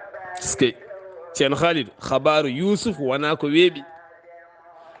 est ce que ceerno Khalid habaru Yusuf wona ko weeɓi.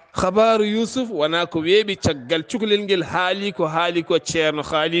 habaru Yusuf wona ko weeɓi caggal cukalel ngel haali ko ceerno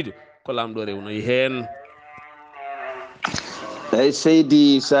Khalid ko lamɗo rewnoyi hen. eyyi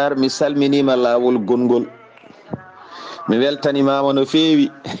Seydi Saar, mi salminima laawol gongol, mi weltanimama no feewi.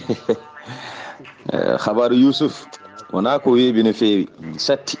 habaru Yusuf wona ko weeɓi no feewi,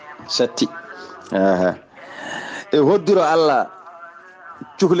 satti. e hoddiro Allah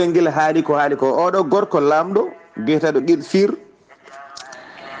cukalel ngel haali ko oɗo gorko lamɗo biyeteɗo Qirfir,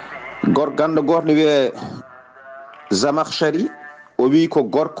 ganɗo goto ne wiye Zamakhshari. o wi ko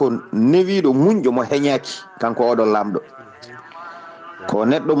gorko newiɗo muñƴo mo heñaki kanko oɗo lamɗo. ko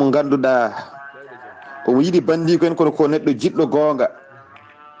neɗɗo mo ganduɗa omo yiɗi bandiko en kono ko neɗɗo jiɗɗo goonga.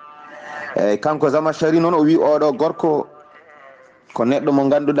 eyyi kanko Zamakhshari noon o wi oɗo gorko ko neɗɗo mo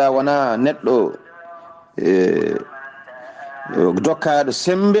ganduɗa wona neɗɗo dokkaɗo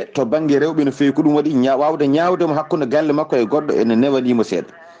sembe to banggue rewɓe no fewi. ko ɗum waɗi wawde ñawdemo hakkude galle makko e goɗɗo ene newanimo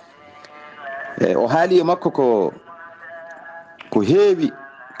seeɗa. o haali e makko ko heewi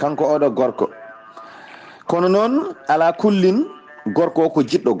kanko oɗo gorko. kono noon ala kullin gorko ko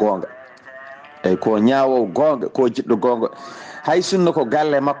jiɗɗo goonga eyi ko ñaawowo goonga ko jiɗɗo goonga hay sinno ko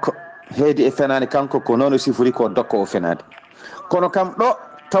galle makko heedi e fenaade kanko ko noon o sifori ko dokko o fenaade kono kam ɗo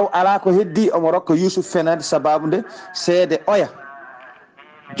taw ala ko heddi omo rokka Yusuf fenaade sababu nde seede oya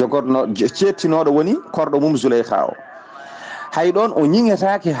jogorno cettinoɗo woni korɗo mum Zuleyha o hay ɗon o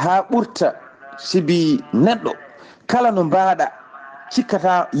ñiŋetaake haa ɓurta sibi neɗɗo kala no mbaaɗa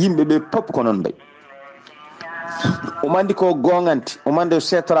cikkata yimɓe ɓe pop ko noon mbay o mandi ko gonganti o mande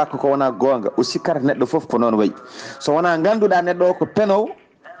setorako ko wona gonga o sikkata neɗɗo fof ko noon wayi so wona ganduɗa neɗɗo o ko penowo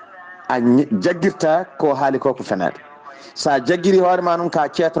a jaggirta ko haali ko ko fenade sa jaggiri hoorema noon ka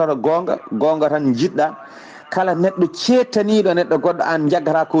ceetoto gonga tan jiɗɗa kala neɗɗo cettaniɗo neɗɗo goɗɗo an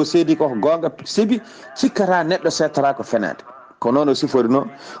jaggata ko seedi ko gonga sibi cikkata neɗɗo setora ko fenade ko noon o siforino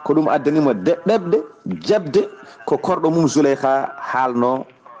ko ɗum addanimo ɗeɓde jabde ko korɗo mum Zuleyha haalno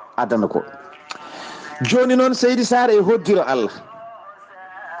addana ko joni noon Seydi Saar e hoddiro Allah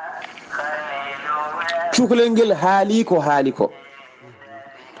cukalel ngel haali ko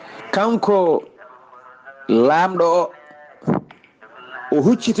kanko laamɗo o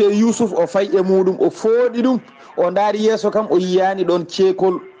huccite Yusuf o fay e muɗum o fooɗi ɗum o ndaari yeeso kam o yiyani ɗon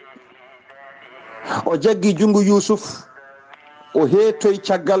ceekol o jaggi jungo Yusuf o heettoy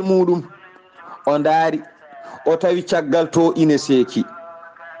caggal muɗum o ndaari o tawi caggal to ine seeki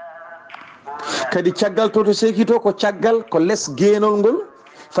kadi caggal to seeki to ko caggal ko les geenol ngol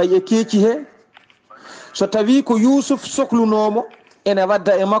fay e keeci he so tawi ko Yusuf sohlunomo ene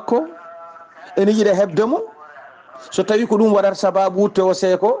wadda e makko ene yiɗa hebde mo so tawi ko ɗum waɗata sababu wutte o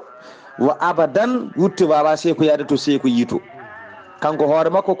seeko wa abadan wutte wawa seeko yaade to seeko yiito kanko hoore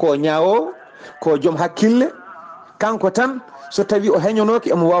makko ko ñaawo ko joom hakkille kanko tan so tawi o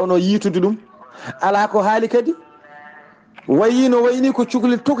heñonoki omo wawno yiitude ɗum ala ko haali kadi wayino wayni ko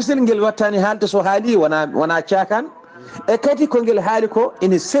cukalel tokosel ngel wattani haalde so haali wona cakan e kadi ko ngel haali ko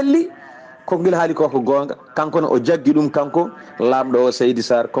ene selli ko ngel haali ko gonga kanko o jaggi ɗum kanko laamɗo o Seydi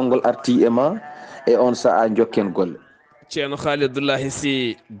Saar konngol arti e ma e on sa'a jokken golle ceerno Abdullahi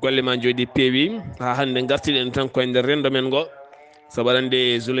si golle ma jooɗi peewi ha hande gartiɗen tan koye nder rendo men ngo sabu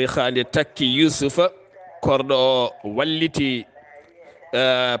aɗa Zuleyha nde takki Yusufa korɗo o walliti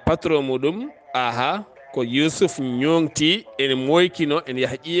patron muɗum aha ko Yusuf ñoŋti ene moykino ene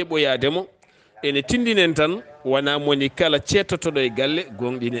yaha ƴeeɓoyademo ene tindinen tan wona moni kala cettotoɗo e galle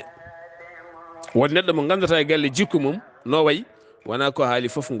gonɗine won neɗɗo mo gandata e galle jikku mum no wayi wona ko haali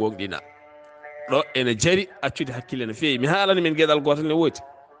foof gonɗina ɗo ene jari accude hakkille no feewi mi haalani men gueɗal gotal ne wooti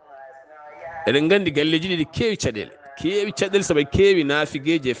eɗen gandi galleji ɗi keewi caɗele saabu keewi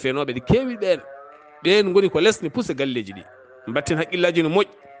naafigueji e fenoɓe ɗi keewi ɓen goni ko lesni pusa galleji ɗi batten haqqillaji no moƴƴi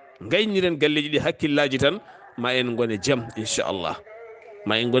gayniren galleji ɗi hakkillaji tan ma en gone jaam inchallah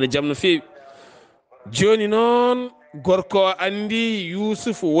ma en gone jaam no feewi joni noon gorko andi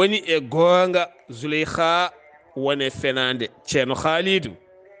Yusuf woni e gonga Zuleyha wone fenande ceerno Khalidou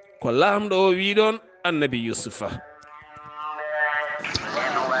ko laamɗo o wi ɗon annabi Yusufa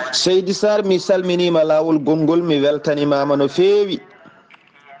Seydi Saar mi salminima lawol gongol mi weltanimama no feewi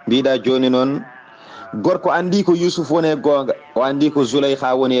mbiɗa joni noon gorko andi ko Yusuf woni e gonga o andi ko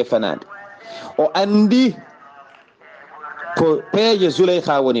Zuleyha woni e fenade o andi ko peeje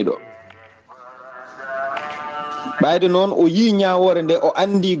Zuleyha woni ɗo ɓayde noon o yi ñawore nde o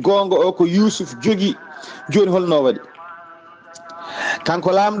andi gonga o ko Yusuf jogi joni holno waɗi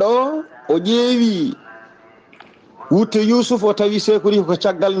kanko laamɗo o ƴeewi wutte Yusuf o tawi sekori ko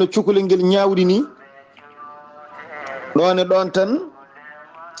caggal no cukalel ngel ñawdi ni ɗon e ɗon tan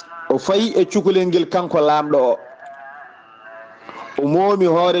o fayi e cukalel ngel kanko laamɗo o moomi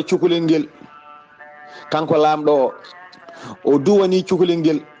hoore cukalel ngel kanko laamɗo o duwani cukalel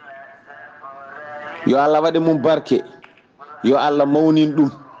ngel yo Allah waɗe mum barke yo Allah mawnin ɗum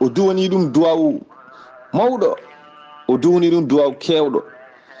o duwani ɗum duwaw mawɗo o duwani ɗum duwaw kewɗo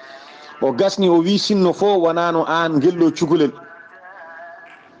o gasni o wi sinno fo wonano an gelɗo cukalel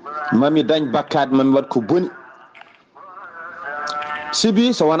mami dañ bakkade mami waɗ ko boni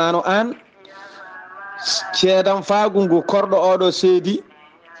sibi so wonano an ceedam faagu ngu korɗo oɗo seedi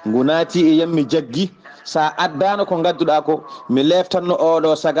ngu naati e yammi jaggi sa addano ko gadduɗa ko mi leftanno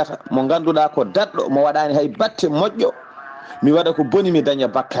oɗo sagata mo ganduɗa ko daɗɗo mo waɗani hay batte moƴƴo mi waɗa ko boni mi daña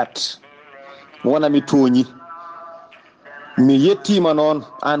bakkat wona mi tooñi mi yettima noon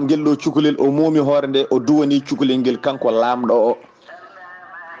an gelɗo cukalel o moomi hoore nde o duwani cukalel ngel kanko laamɗo o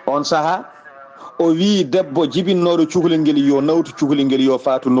on saaha o wi debbo jibinnoɗo cukalel ngel yo nawtu cukalel ngel yo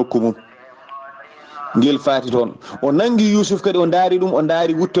faatu nokku mum ngel faati toon o nangi Yusuf kadi o ndaari ɗum o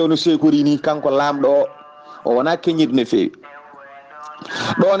ndaari wutte no sekori ni kanko laamɗo o wona keñiɗo no feewi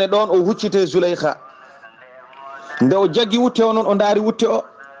ɗon e ɗon o huccite Zuleyha nde o jaggi wutte o noon o ndaari wutte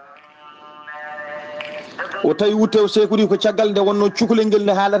o tawi wutte o sekuri ko caggal nde wonno cukalel ngel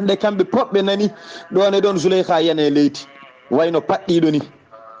nde haalata nde kamɓe poɓɓe nani ɗon e ɗon Zuleyha yana e leydi wayno paɗɗiɗo ni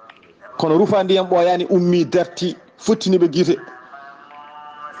kono rufa ndiyam ɓooyani ummi darti futtiniɓe guite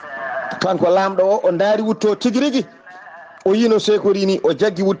kanko lamɗo o ndaari wutte o tigi rigui o yino sekori ni o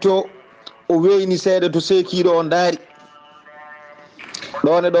jaggi wutte o weyni seeɗa to sekiɗo o ndaari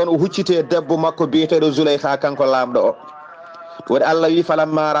ɗon e ɗon o huccite debbo makko biyeteɗo Zuleyha kanko lamɗo o waɗi Allah wi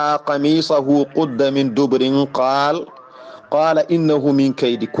falamma raa qamisahu qudda min dubrin qala innahu min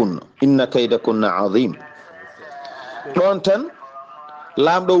kaydi kunna inna kayda kunna azim ɗon tan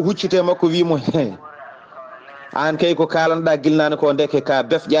lamɗo o huccite makko wimo an kay ko kalanɗa gilnane ko ndeke ka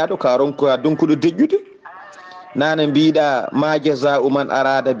befƴaɗo ka ronko ka dunkuɗo deƴƴude nane mbiɗa ma jazau man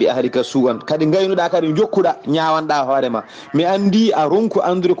arada bi ahlika su'an kadi gaynuɗa kadi jokkuɗa ñawanɗa hoorema mi andi a ronku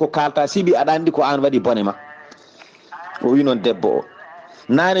andude ko kalta sibi aɗa andi ko an waɗi bone ma o wi noon debbo o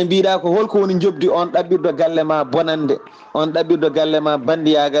nane mbiɗa ko holko woni jobdi on ɗaɓɓirɗo galle ma bonande on ɗaɓɓirɗo galle ma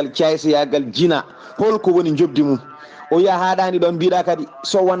bandiyagal caysiyagal jina holko woni jobdi mum o wiya haɗani ɗon mbiɗa kadi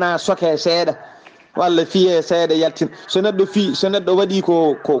so wona soke seeɗa walla fiye seeɗa yaltin so neɗɗo fi so neɗɗo waɗi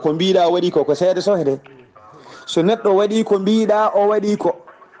ko mbiɗa o waɗi ko seeɗa soke de so neɗɗo waɗi ko mbiɗa o waɗi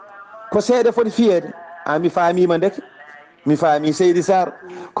ko seeɗa foti fiyede mi famima ndeke mi faami Seydi Saar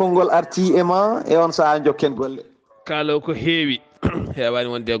konngol arti e ma e on saha jokken golle kaalo ko heewi heewani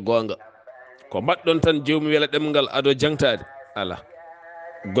wonde goonga ko mbaɗɗon tan jewmi wela ɗemgal ado jangtade ala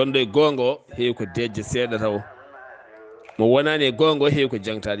gonɗo e goonga o heewi ko dejje seeɗa taw mo wonani e goonga o heewi ko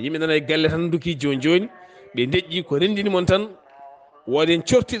jangtade yimɓe nana e galle tan duki joni joni ɓe deƴƴi ko rendini mon tan woodi en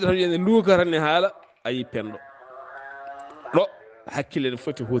cortiɗo tan wiyande luuka tan ne haala ayi penɗo ɗo hakkille ne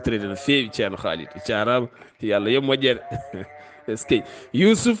foti hutorede no feewi ceerno Khalid jarama yo Allah yo moƴƴere est ce que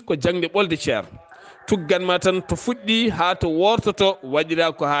Yousuf ko jangde ɓolde ceerno tugganma tan to fuɗɗi ha to wortoto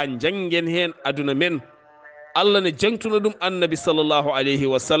waɗira ko ha janggen hen aduna men Allah ne jangtuno ɗum annabi sallllahu alayhi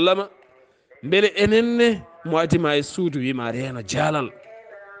wa sallam beele enenne mo adima e suudu wima reeno jaalal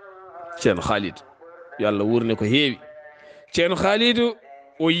ceerno Khalid yo Allah wurne ko heewi ceerno Khalid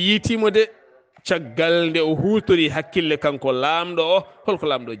o yiitimo de caggal nde o hutori hakkille kanko lamɗo o holko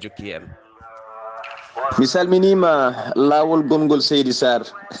lamɗo o jokki hen mi salminima lawol gongol Seydi Saar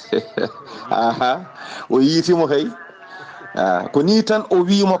aha o yiitimo kay ko ni tan o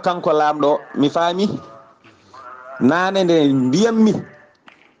wimo kanko lamɗo mi faami nane nde mbiyammi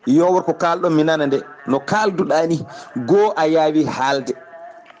yowor ko kalɗon mi nana nde no kalduɗa ni goo a yaawi haalde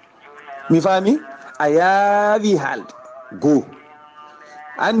mi faami a yaawi haalde goo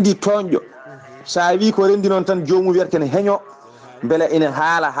andi toñƴo sa wi ko rendi noon tan jomum wiyata kene heño beele ene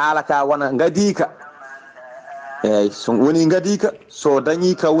haala ka wona gadika eyyi so woni gadika so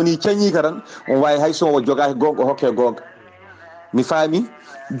dañi ka woni cañika tan on wawi hay so jogaki gonga hokke gonga mi faami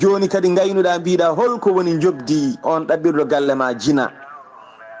joni kadi gaynuɗa mbiɗa holko woni jobdi on ɗaɓɓirɗo galle ma jina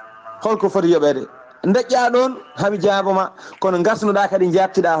holko foti yoɓede deƴƴa ɗon hami jaboma kono gasnuɗa kadi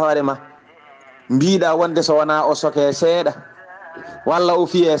jabtiɗa hoorema mbiɗa wonde so wona o soke seeɗa walla o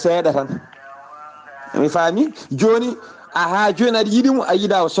fiye seeɗa tan mi faami joni joni aɗa yiɗimo a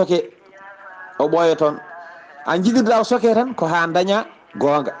yiɗa o soke o ɓooya toon a jiɗirɗa o soke tan ko ha daña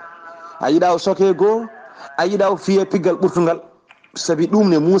gonga a yiɗa o soke goo a yiɗa o fiye piggal ɓurtugal saabi ɗum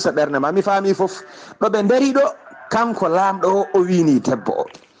ne muusa ɓerde ma mi faami foof ɗo ɓe daari ɗo kanko lamɗo o wini debbo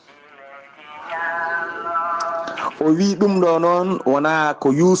o wi ɗum ɗo noon wona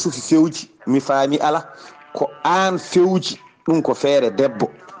ko Yousuf fewji mi faami ala ko an fewji ɗum ko feere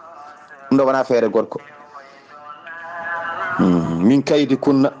debbo ɗum ɗo wona feere gorko min kaydi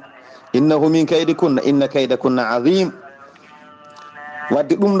kunna innahu min kaydi kunna inna kayda kunna azim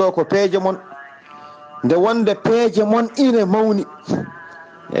wadde ɗum ɗo ko peeje mon nde wonde peeje mon ine mawni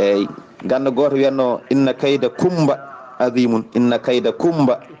eyyi ganda goto wiyatno inna kayda kumba azimun inna kayda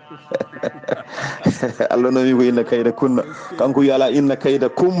kumba Allah noon wi ko inna kayda kunna kanko wi ala inna kayda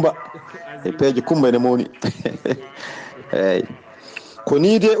kumba e peeje kumba ene mawni eyyi ko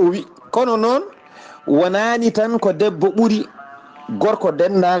ni de o wi kono noon wonani tan ko debbo ɓuuri gorko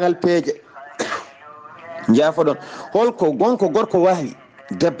dendagal peeje jafo ɗon holko gonko gorko wawi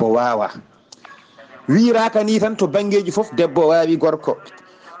debbo wawa wiraka ni tan to banggueji foof debbo wawi gorko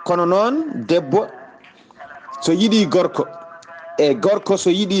kono noon debbo so yiiɗi gorko e gorko so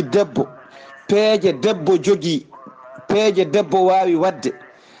yiiɗi debbo peeje debbo jogui peeje debbo wawi wadde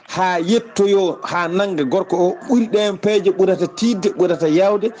ha yettoyo ha nangga gorko o ɓuuri ɗen peeje ɓurata tidde ɓurata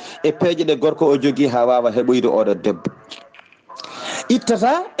yawde e peeje ɗe gorko o jogui ha wawa heɓoyde oɗo debbo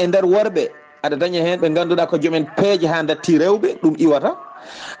ittata e nder worɓe aɗa daña hen ɓe ganduɗa ko joomen peeje ha datti rewɓe ɗum iwata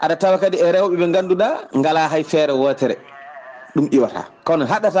aɗa tawa kadi e rewɓe ɓe ngannduɗa ngala hay feere wootere ɗum iwata kono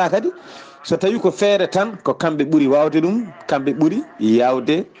haɗata kadi so tawi ko feere tan ko kamɓe ɓuri wawde ɗum kamɓe ɓuri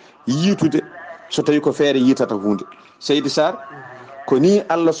yawde yiitude so tawi ko feere yiitata hunde Seydi Sar ko ni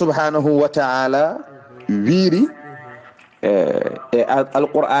Allah subhanahu wa ta'ala wiiri e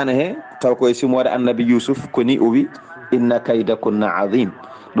alqur'ana he taw koye simore annabi Yusuf ko ni o wi inna kayda kunna azim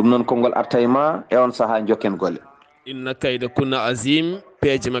ɗum noon konngol arta e ma e on saaha jokken golle inna kayda kunna azim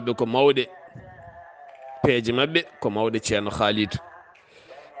peeje maɓɓe ko mawɗe peeje maɓɓe ko mawɗe ceerno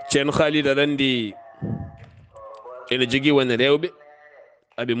Khalid aɗa anndi ene jogii wone rewɓe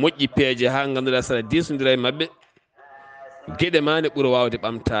aɓe moƴƴi peeje haa ngannduɗaa saɗa disodira e maɓɓe geɗe ma ne ɓura waawde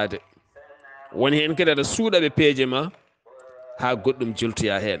ɓamtaade woni heen kadi aɗa suuɗaɓe peeje ma haa goɗɗum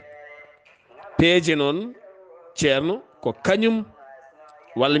jultoya heen peeje noon ceerno ko kañum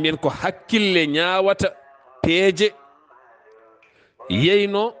walla mbiyen ko hakkille ñaawata peeje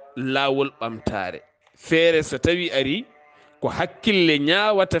yeyno laawol ɓamtaare feere so tawi ari ko hakkille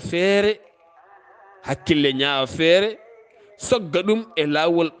ñaawata feere hakkille ñaawa feere sogga ɗum e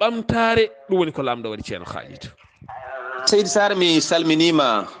laawol ɓamtaare ɗum woni ko laamɗo waɗi ceerno Khalid Seydi Sar mi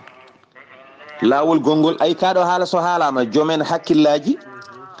salminima laawol gongol ay kaɗo haala so haalama joomen hakkillaji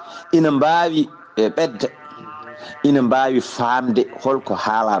ina mbaawi e ɓedda ina mbaawi faamde holko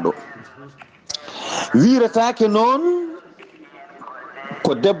haalaɗo wiiratake noon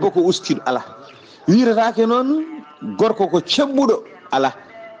ko debbo ko ustiɗo ala wiiratake noon gorko ko cebbuɗo ala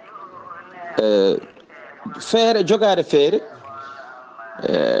feere jogade feere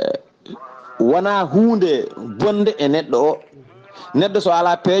wona hunde bonde e neɗɗo o neɗɗo so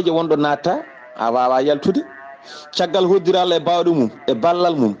ala peeje wonɗo natta a wawa yaltude caggal hoddiral e bawɗe mum e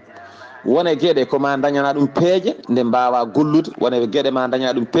ballal mum wone gueɗe koma dañana ɗum peeje nde mbawa gollude wone gueɗe ma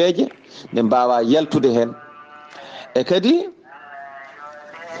daña ɗum peeje nde mbawa yaltude hen e kadi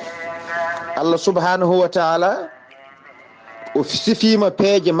Allah subhanahu wa ta'ala o sifima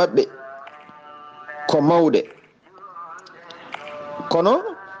peeje mabɓe ko mawɗe kono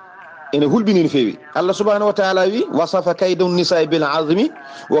ene hulɓini no feewi Allah subhanahu wa ta'ala wi wasafa kaydu nisai bil azmi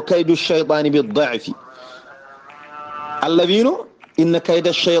wa kaydu shaytani bil da'ifi Allah wino inna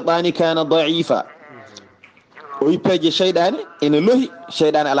kayda shaytani kana da'ifa o wi peeje shayɗani ene lohi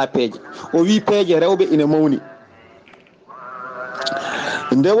shayɗani ala peeje o wi peeje rewɓe ina mawni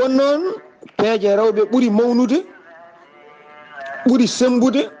nde won noon peeje rewɓe ɓuri mawnude ɓuri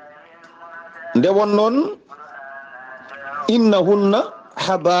sembude nde won noon innahunna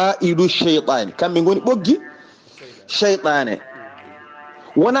habaidu shaytani kamɓe goni ɓoggi shaytane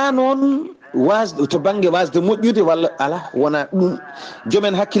wona noon wasde to banggue wasde moƴƴude walla ala wona ɗum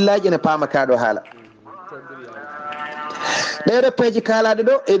joomen hakkillaji ene paama kaɗo haala ɗeɗo peeje kalaɗe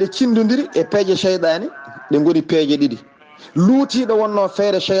ɗo eɗe cindodiri e peeje shaytane ɗe goni peeje ɗiɗi luutiɗo wonno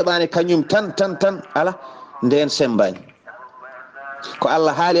feere shaytane kañum tan ala nden sembani ko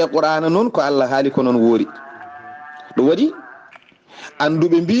Allah haali e qur'ana noon ko Allah haali ko noon woori ɗum waɗi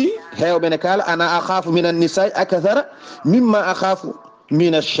anduɓe mbi hewɓe ne kala ana akhafu min an-nisa'i akthara mimma akhafu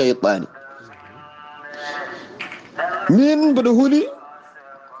min ash-shaytani min mboɗo huuli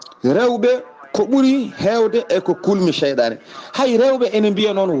rewɓe ko ɓuri hewde e ko kulmi shaytane hay rewɓe ene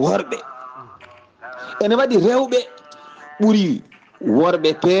mbiya noon worɓe ene waɗi rewɓe ɓuri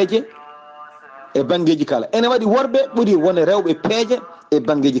worɓe peeje e bangeji kala ene waɗi worɓe ɓuri wone rewɓe peeje e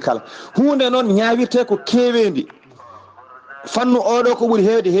bangeji kala hunde noon ñawirte ko kewendi fannu oɗo ko ɓuri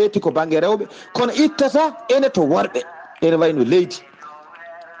hewde heeti ko banggue rewɓe kono ittata ene to worɓe ene wayno leydi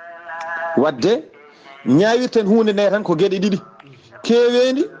wadde ñawirten hunde nde tan ko gueɗe ɗiɗi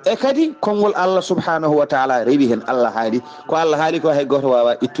kewendi e kadi konngol Allah subhanahu wa ta'ala rewi hen Allah haali ko Allah haali ko hay goto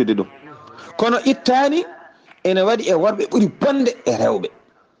wawa ittude ɗum kono ittani ene waɗi e worɓe ɓuri bonde e rewɓe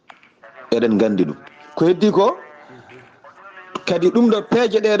eɗen gandi ɗum ko heddi ko kadi ɗum ɗo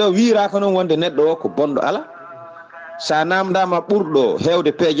peeje ɗeɗo wiraka noon wonde neɗɗo o ko bonɗo ala sa namdama ɓurɗo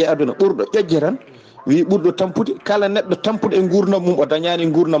hewde peeje aduna ɓurɗo ƴoƴƴe tan wi ɓurɗo tampude kala neɗɗo tampude e gurdam mum o dañani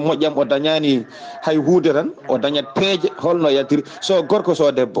gurdam moƴƴam o dañani hay hunde tan o dañat peeje holno yaltiri so gorko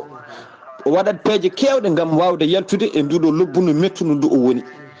so debbo o waɗat peeje kewɗe gam wawde yaltude e nduɗo lobbunu mettuno ndu o woni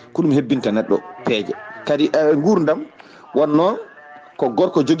ko ɗum hebbinta neɗɗo peeje kadi gurdam wonno ko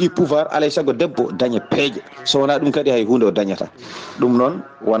gorko jogui pouvoir alay saago debbo daña peeje so wona ɗum kadi hay hunde o dañata ɗum noon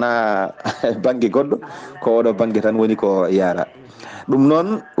wona banggue goɗɗo ko oɗo banggue tan woni ko yaara ɗum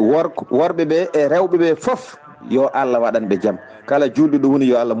noon worɓe ɓe e rewɓe ɓe foof yo Allah waɗanɓe jaam kala julɗo woni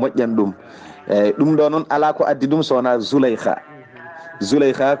yo Allah moƴƴan ɗum eyyi ɗum ɗo noon ala ko addi ɗum so wona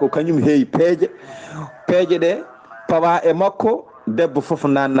Zuleyha ko kañum heeyi peeje ɗe pawa e makko debbo fof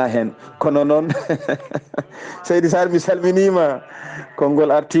nanna hen kono noon seydi Sar mi salminima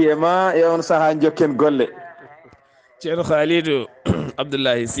konngol arti e ma e on saaha jokken golle. ceerno Khalidou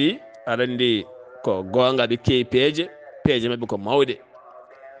Abdullahi Sy aɗa andi ko gonga ɓe keewi peeje mabɓe ko mawɗe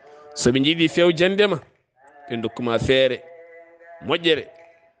soɓe jiiɗi fewjandema ɓe dokkuma feere moƴƴere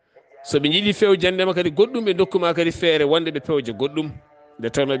soɓe jiiɗi fewjandema kadi goɗɗum ɓe dokkuma kadi feere wonde ɓe pewje goɗɗum nde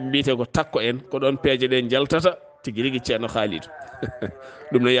tawno ɓe mbiyete ko takko en ko ɗon peeje ɗe jaltata tigui rigui ceerno Khalidou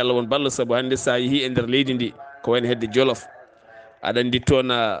ɗum noon yo Allah won ballo saabu hande sa yeehi e nder leydi ndi ko wayno hedde Jolof aɗa andi toon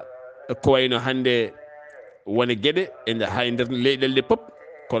ko wayno hande wone gueɗe ha e nder leyɗele ɗe pop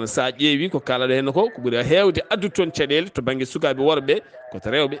kono sa ƴeewi ko kalaɗo hen ko ɓuuri hewde addude toon caɗele to banggue sukaɓe worɓe koto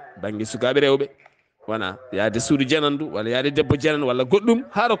rewɓe banggue sukaɓe rewɓe wona yaade suudu janandu walla yaade debbo janan walla goɗɗum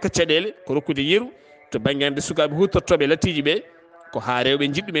ha rokka caɗele ko rokkude yeeru to banggue hande sukaɓe hutortoɓe latiji ɓe ko ha rewɓe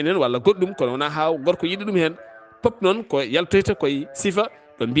jiɗɗumen hen walla goɗɗum kono wona ha gorko yiɗi ɗum hen pop noon ko yaltoyta koye sifa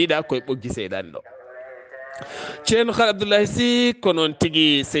ɗo mbiɗa koye ɓoggi seydani ɗo ceerno Khalid Abdullahi Sy ko noon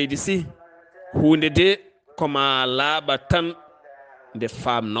tigui Seydi Sy hunde de koma laaɓa tan nde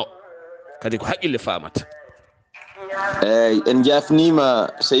famno kadi ko haqqille famata. eyyi en jafnima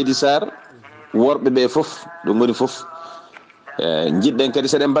Seydi Sar worɓe ɓe foof ɗo goni foof jiɗɗen kadi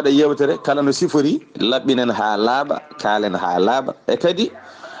seɗen mbaɗa yewtere kala no sifori laɓɓinen ha laaɓa kaalen ha laaɓa e kadi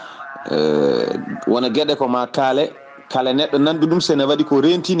wona gueɗe ko ma kaale kala neɗɗo nandu ɗum sene waɗi ko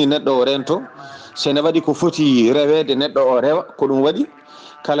rentini neɗɗo o rento sene waɗi ko foti rewede neɗɗo o rewa ko ɗum waɗi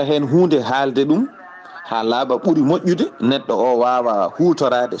kala hen hunde haalde ɗum ha laaɓa ɓuuri moƴƴude neɗɗo o wawa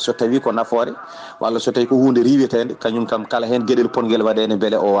hutorade so tawi ko nafoore walla so tawi ko hunde riwetede kañum kam kala hen gueɗel pongel waɗene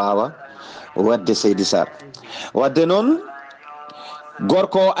beele o wawa wadde Seydi Sar wadde noon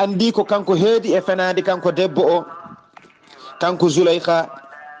gorko o andi ko kanko heedi e fenade kanko debbo o kanko Zuleyka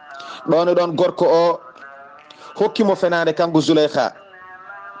ɗon e ɗon gorko o hokkimo fenade kanko Zuleyka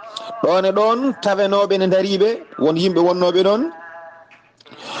ɗon e ɗon tawenoɓe ne dariɓe won yimɓe wonnoɓe ɗon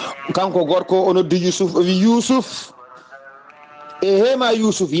kanko gorko o noddi Yusuf o wi Yusuf e hema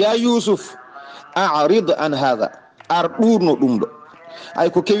Yusuf ya Yusuf a'rid an hada ar ɗurno ɗum ɗo ay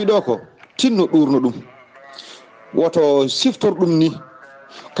ko kewi ɗo ko tinno ɗurno ɗum woto siftor ɗum ni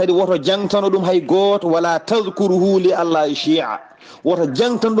kadi woto jangtano ɗum hay goto wala tadkuruhu li Allah shi'a woto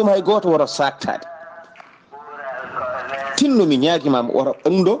jangtan ɗum hay goto woto saktade tinno mi ñaguimama woto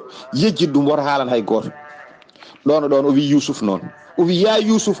ɗum ɗo yejjid ɗum woto haalan hay goto ɗon ɗon o wi Yusuf noon o wi ya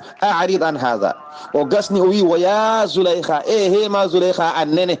Yusuf a'rid an hada o gasni o wi wa ya Zuleyka e hema Zuleyka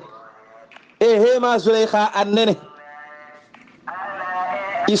annene e hema Zuleyka annene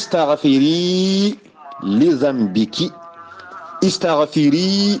istaghfiri li zambiki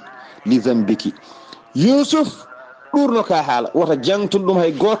istaghfiri li zambiki Yusuf ɗurno ka haala woto jangtun ɗum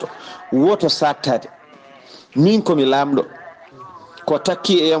hay goto woto sattade min komi lamɗo ko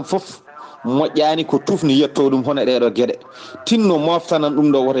takki e yam foof moƴƴani ko tufni yetto ɗum hono ɗeɗo gueɗe tinno moftanan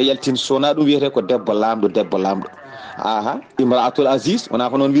ɗum ɗo woto yaltin sowona ɗum wiyete ko debbo lamɗo aha imra'atul aziz wona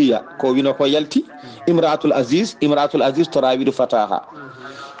ko noon wiya ko wino ko yalti imra'atul aziz torawiɗo fataha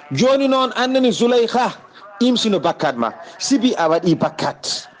joni noon annani Zuleyka imsino bakkat ma sibi a waɗi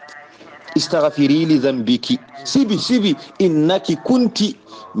bakkat istaghfiri li zambiki sibi innaki kunti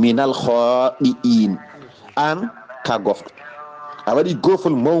minal khadi'in an ka gofɗo a waɗi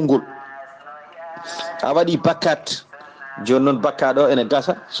gofol mawgol a waɗi bakkat joni noon bakkaɗo ene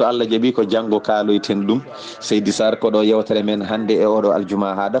gasa so Allah jaaɓi ko janggo kaloyten ɗum Seydi Sar ko ɗo yewtere men hande e oɗo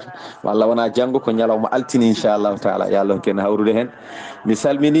aljuma haɗata walla wona janggo ko ñalawma altini inchallahu taala yo Allah ken hawrude hen mi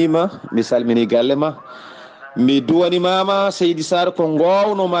salmini galle ma mi duwanimama Seydi Sar ko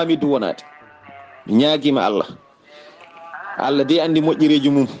gownoma mi duwanade mi ñaguima Allah de andi moƴƴereji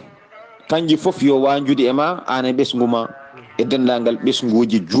mum kanji foof yo wanjude e ma an e ɓesgu ma e dendagal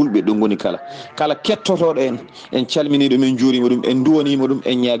ɓesguji julɓe ɗo goni kala kettotoɗo en calminiɗo min juurima ɗum en duwanima ɗum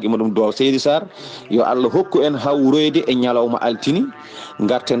en ñaguima ɗum duwaw Seydi Sar yo Allah hokku en hawroyde e ñalawma altini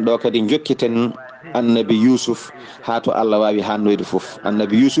garten ɗo kadi jokkiten annabi Yusuf ha to Allah wawi hannoyde foof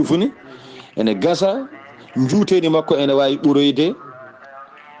annabi Yusuf ni ene gasa juutedi makko ene wawi ɓuroyde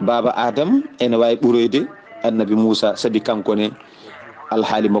baba Adam ene wawi ɓuroyde annabi Moussa saabi kankone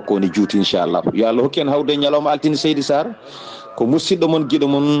alhaali makko woni juuti inchallah yo Allah hokki en hawde ñalawma altini Seydi Sar ko musidɗo mon guiɗo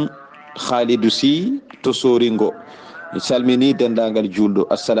mon Khalidou Sy to Soringo mi salmini dendagal julɗo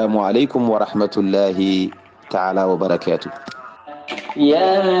assalamu aleykum wa rahmatullahi taala wa barakatuh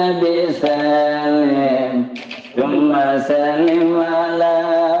ya rabbi salim thumma salim ala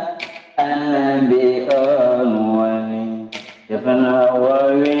annabi on wali yafna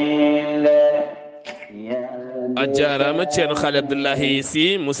wa winde a jarama ceerno haali abdoullahi sy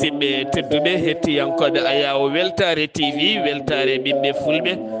musidɓe tedduɓe hettiyankoɓe ayawo weltare tv weltare ɓiɓɓe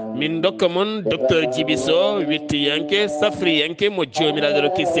fulɓe min dokka moon docteur djiby sow wittiyanke safriyanke mo jomiraɗo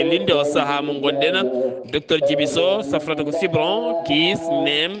rokki sellinde o saaha mo gonɗena docteur djiby sow safrata ko fibron kiis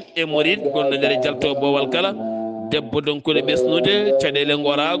nem hémoride gonɗo e jalto bowal kala debbo donkude ɓesnude caɗele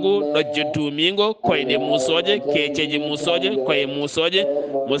goragu ɗojje tumingo koyɗe musoje keeceji musoje koye musoje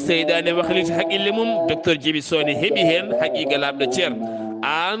mo seyɗani wahliti haqqille mum docteur djiby sow ne heeɓi hen haqiqa labɗo ceer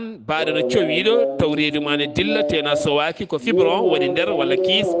an baɗo no cowiɗo taw reedu ma ne dilla tena sowaki ko fibron woni nder walla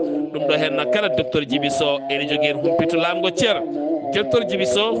kiis ɗum ɗo henna kala docteur djiby sow ene jogui hen humpito lamgo ceer docteur djiby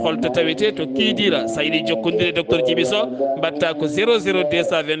sow holto tawete to kiidira sa yiiɗi jokkodire docteur djiby sow mbatta ko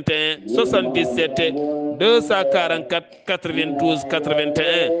 00221 77 244 92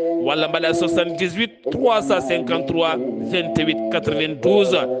 81 walla mbaɗa 78 353 28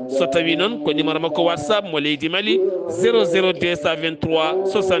 92 so tawi noon ko numéro makko whatsapp mo leydi Mali 00223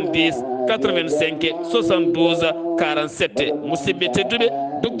 70 85 72 47 musidɓe tedduɓe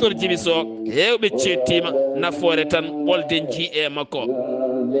docteur djiby sow hewɓe cettima nafoore tan ɓolden jiiye makko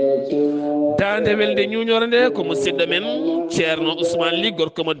dande welde ñuñore nde ko musidɗo men ceerno ousmane ly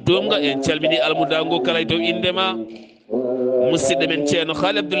gorko ma domga en calmini almudago kala e dow indema musidɗo men ceerno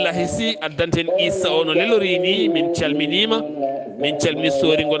haali abdoullahi sy addanten issa o no lelorini min calminima min calmini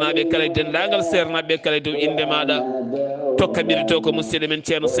sori gonaɓe kala e dendagal sernaɓe kala e dow inde maɗa tokkaɓiri to ko musidɗo men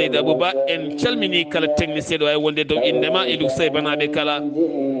ceerno seydou abouba en calmini kala technicien ɗo way wonde dow indema e luk saybanaɓe kala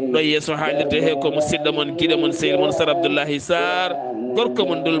ɗo yeeso haalirde he ko musidɗo moon guiɗo moon seydi moon sar abdoullahi sar gorko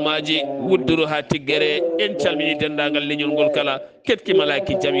mon dulmaji wudduru ha tiggere en calmini dendagal leñol ngol kala ketki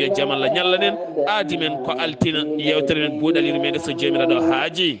malaki jaam yo jaam Allah ñalla nen aadi men ko altina yewtere men buuɗal yurmeende so jomiraɗo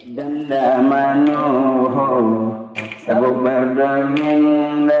haaji sabu ɓerɗo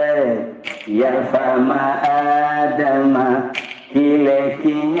minde yafama adama kile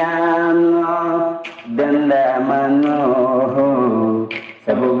kiñano dendama nuhu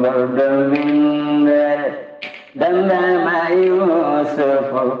sabu ɓerɗo minde dendama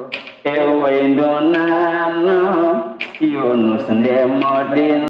yusufu e wayndunano yunus nde moɗin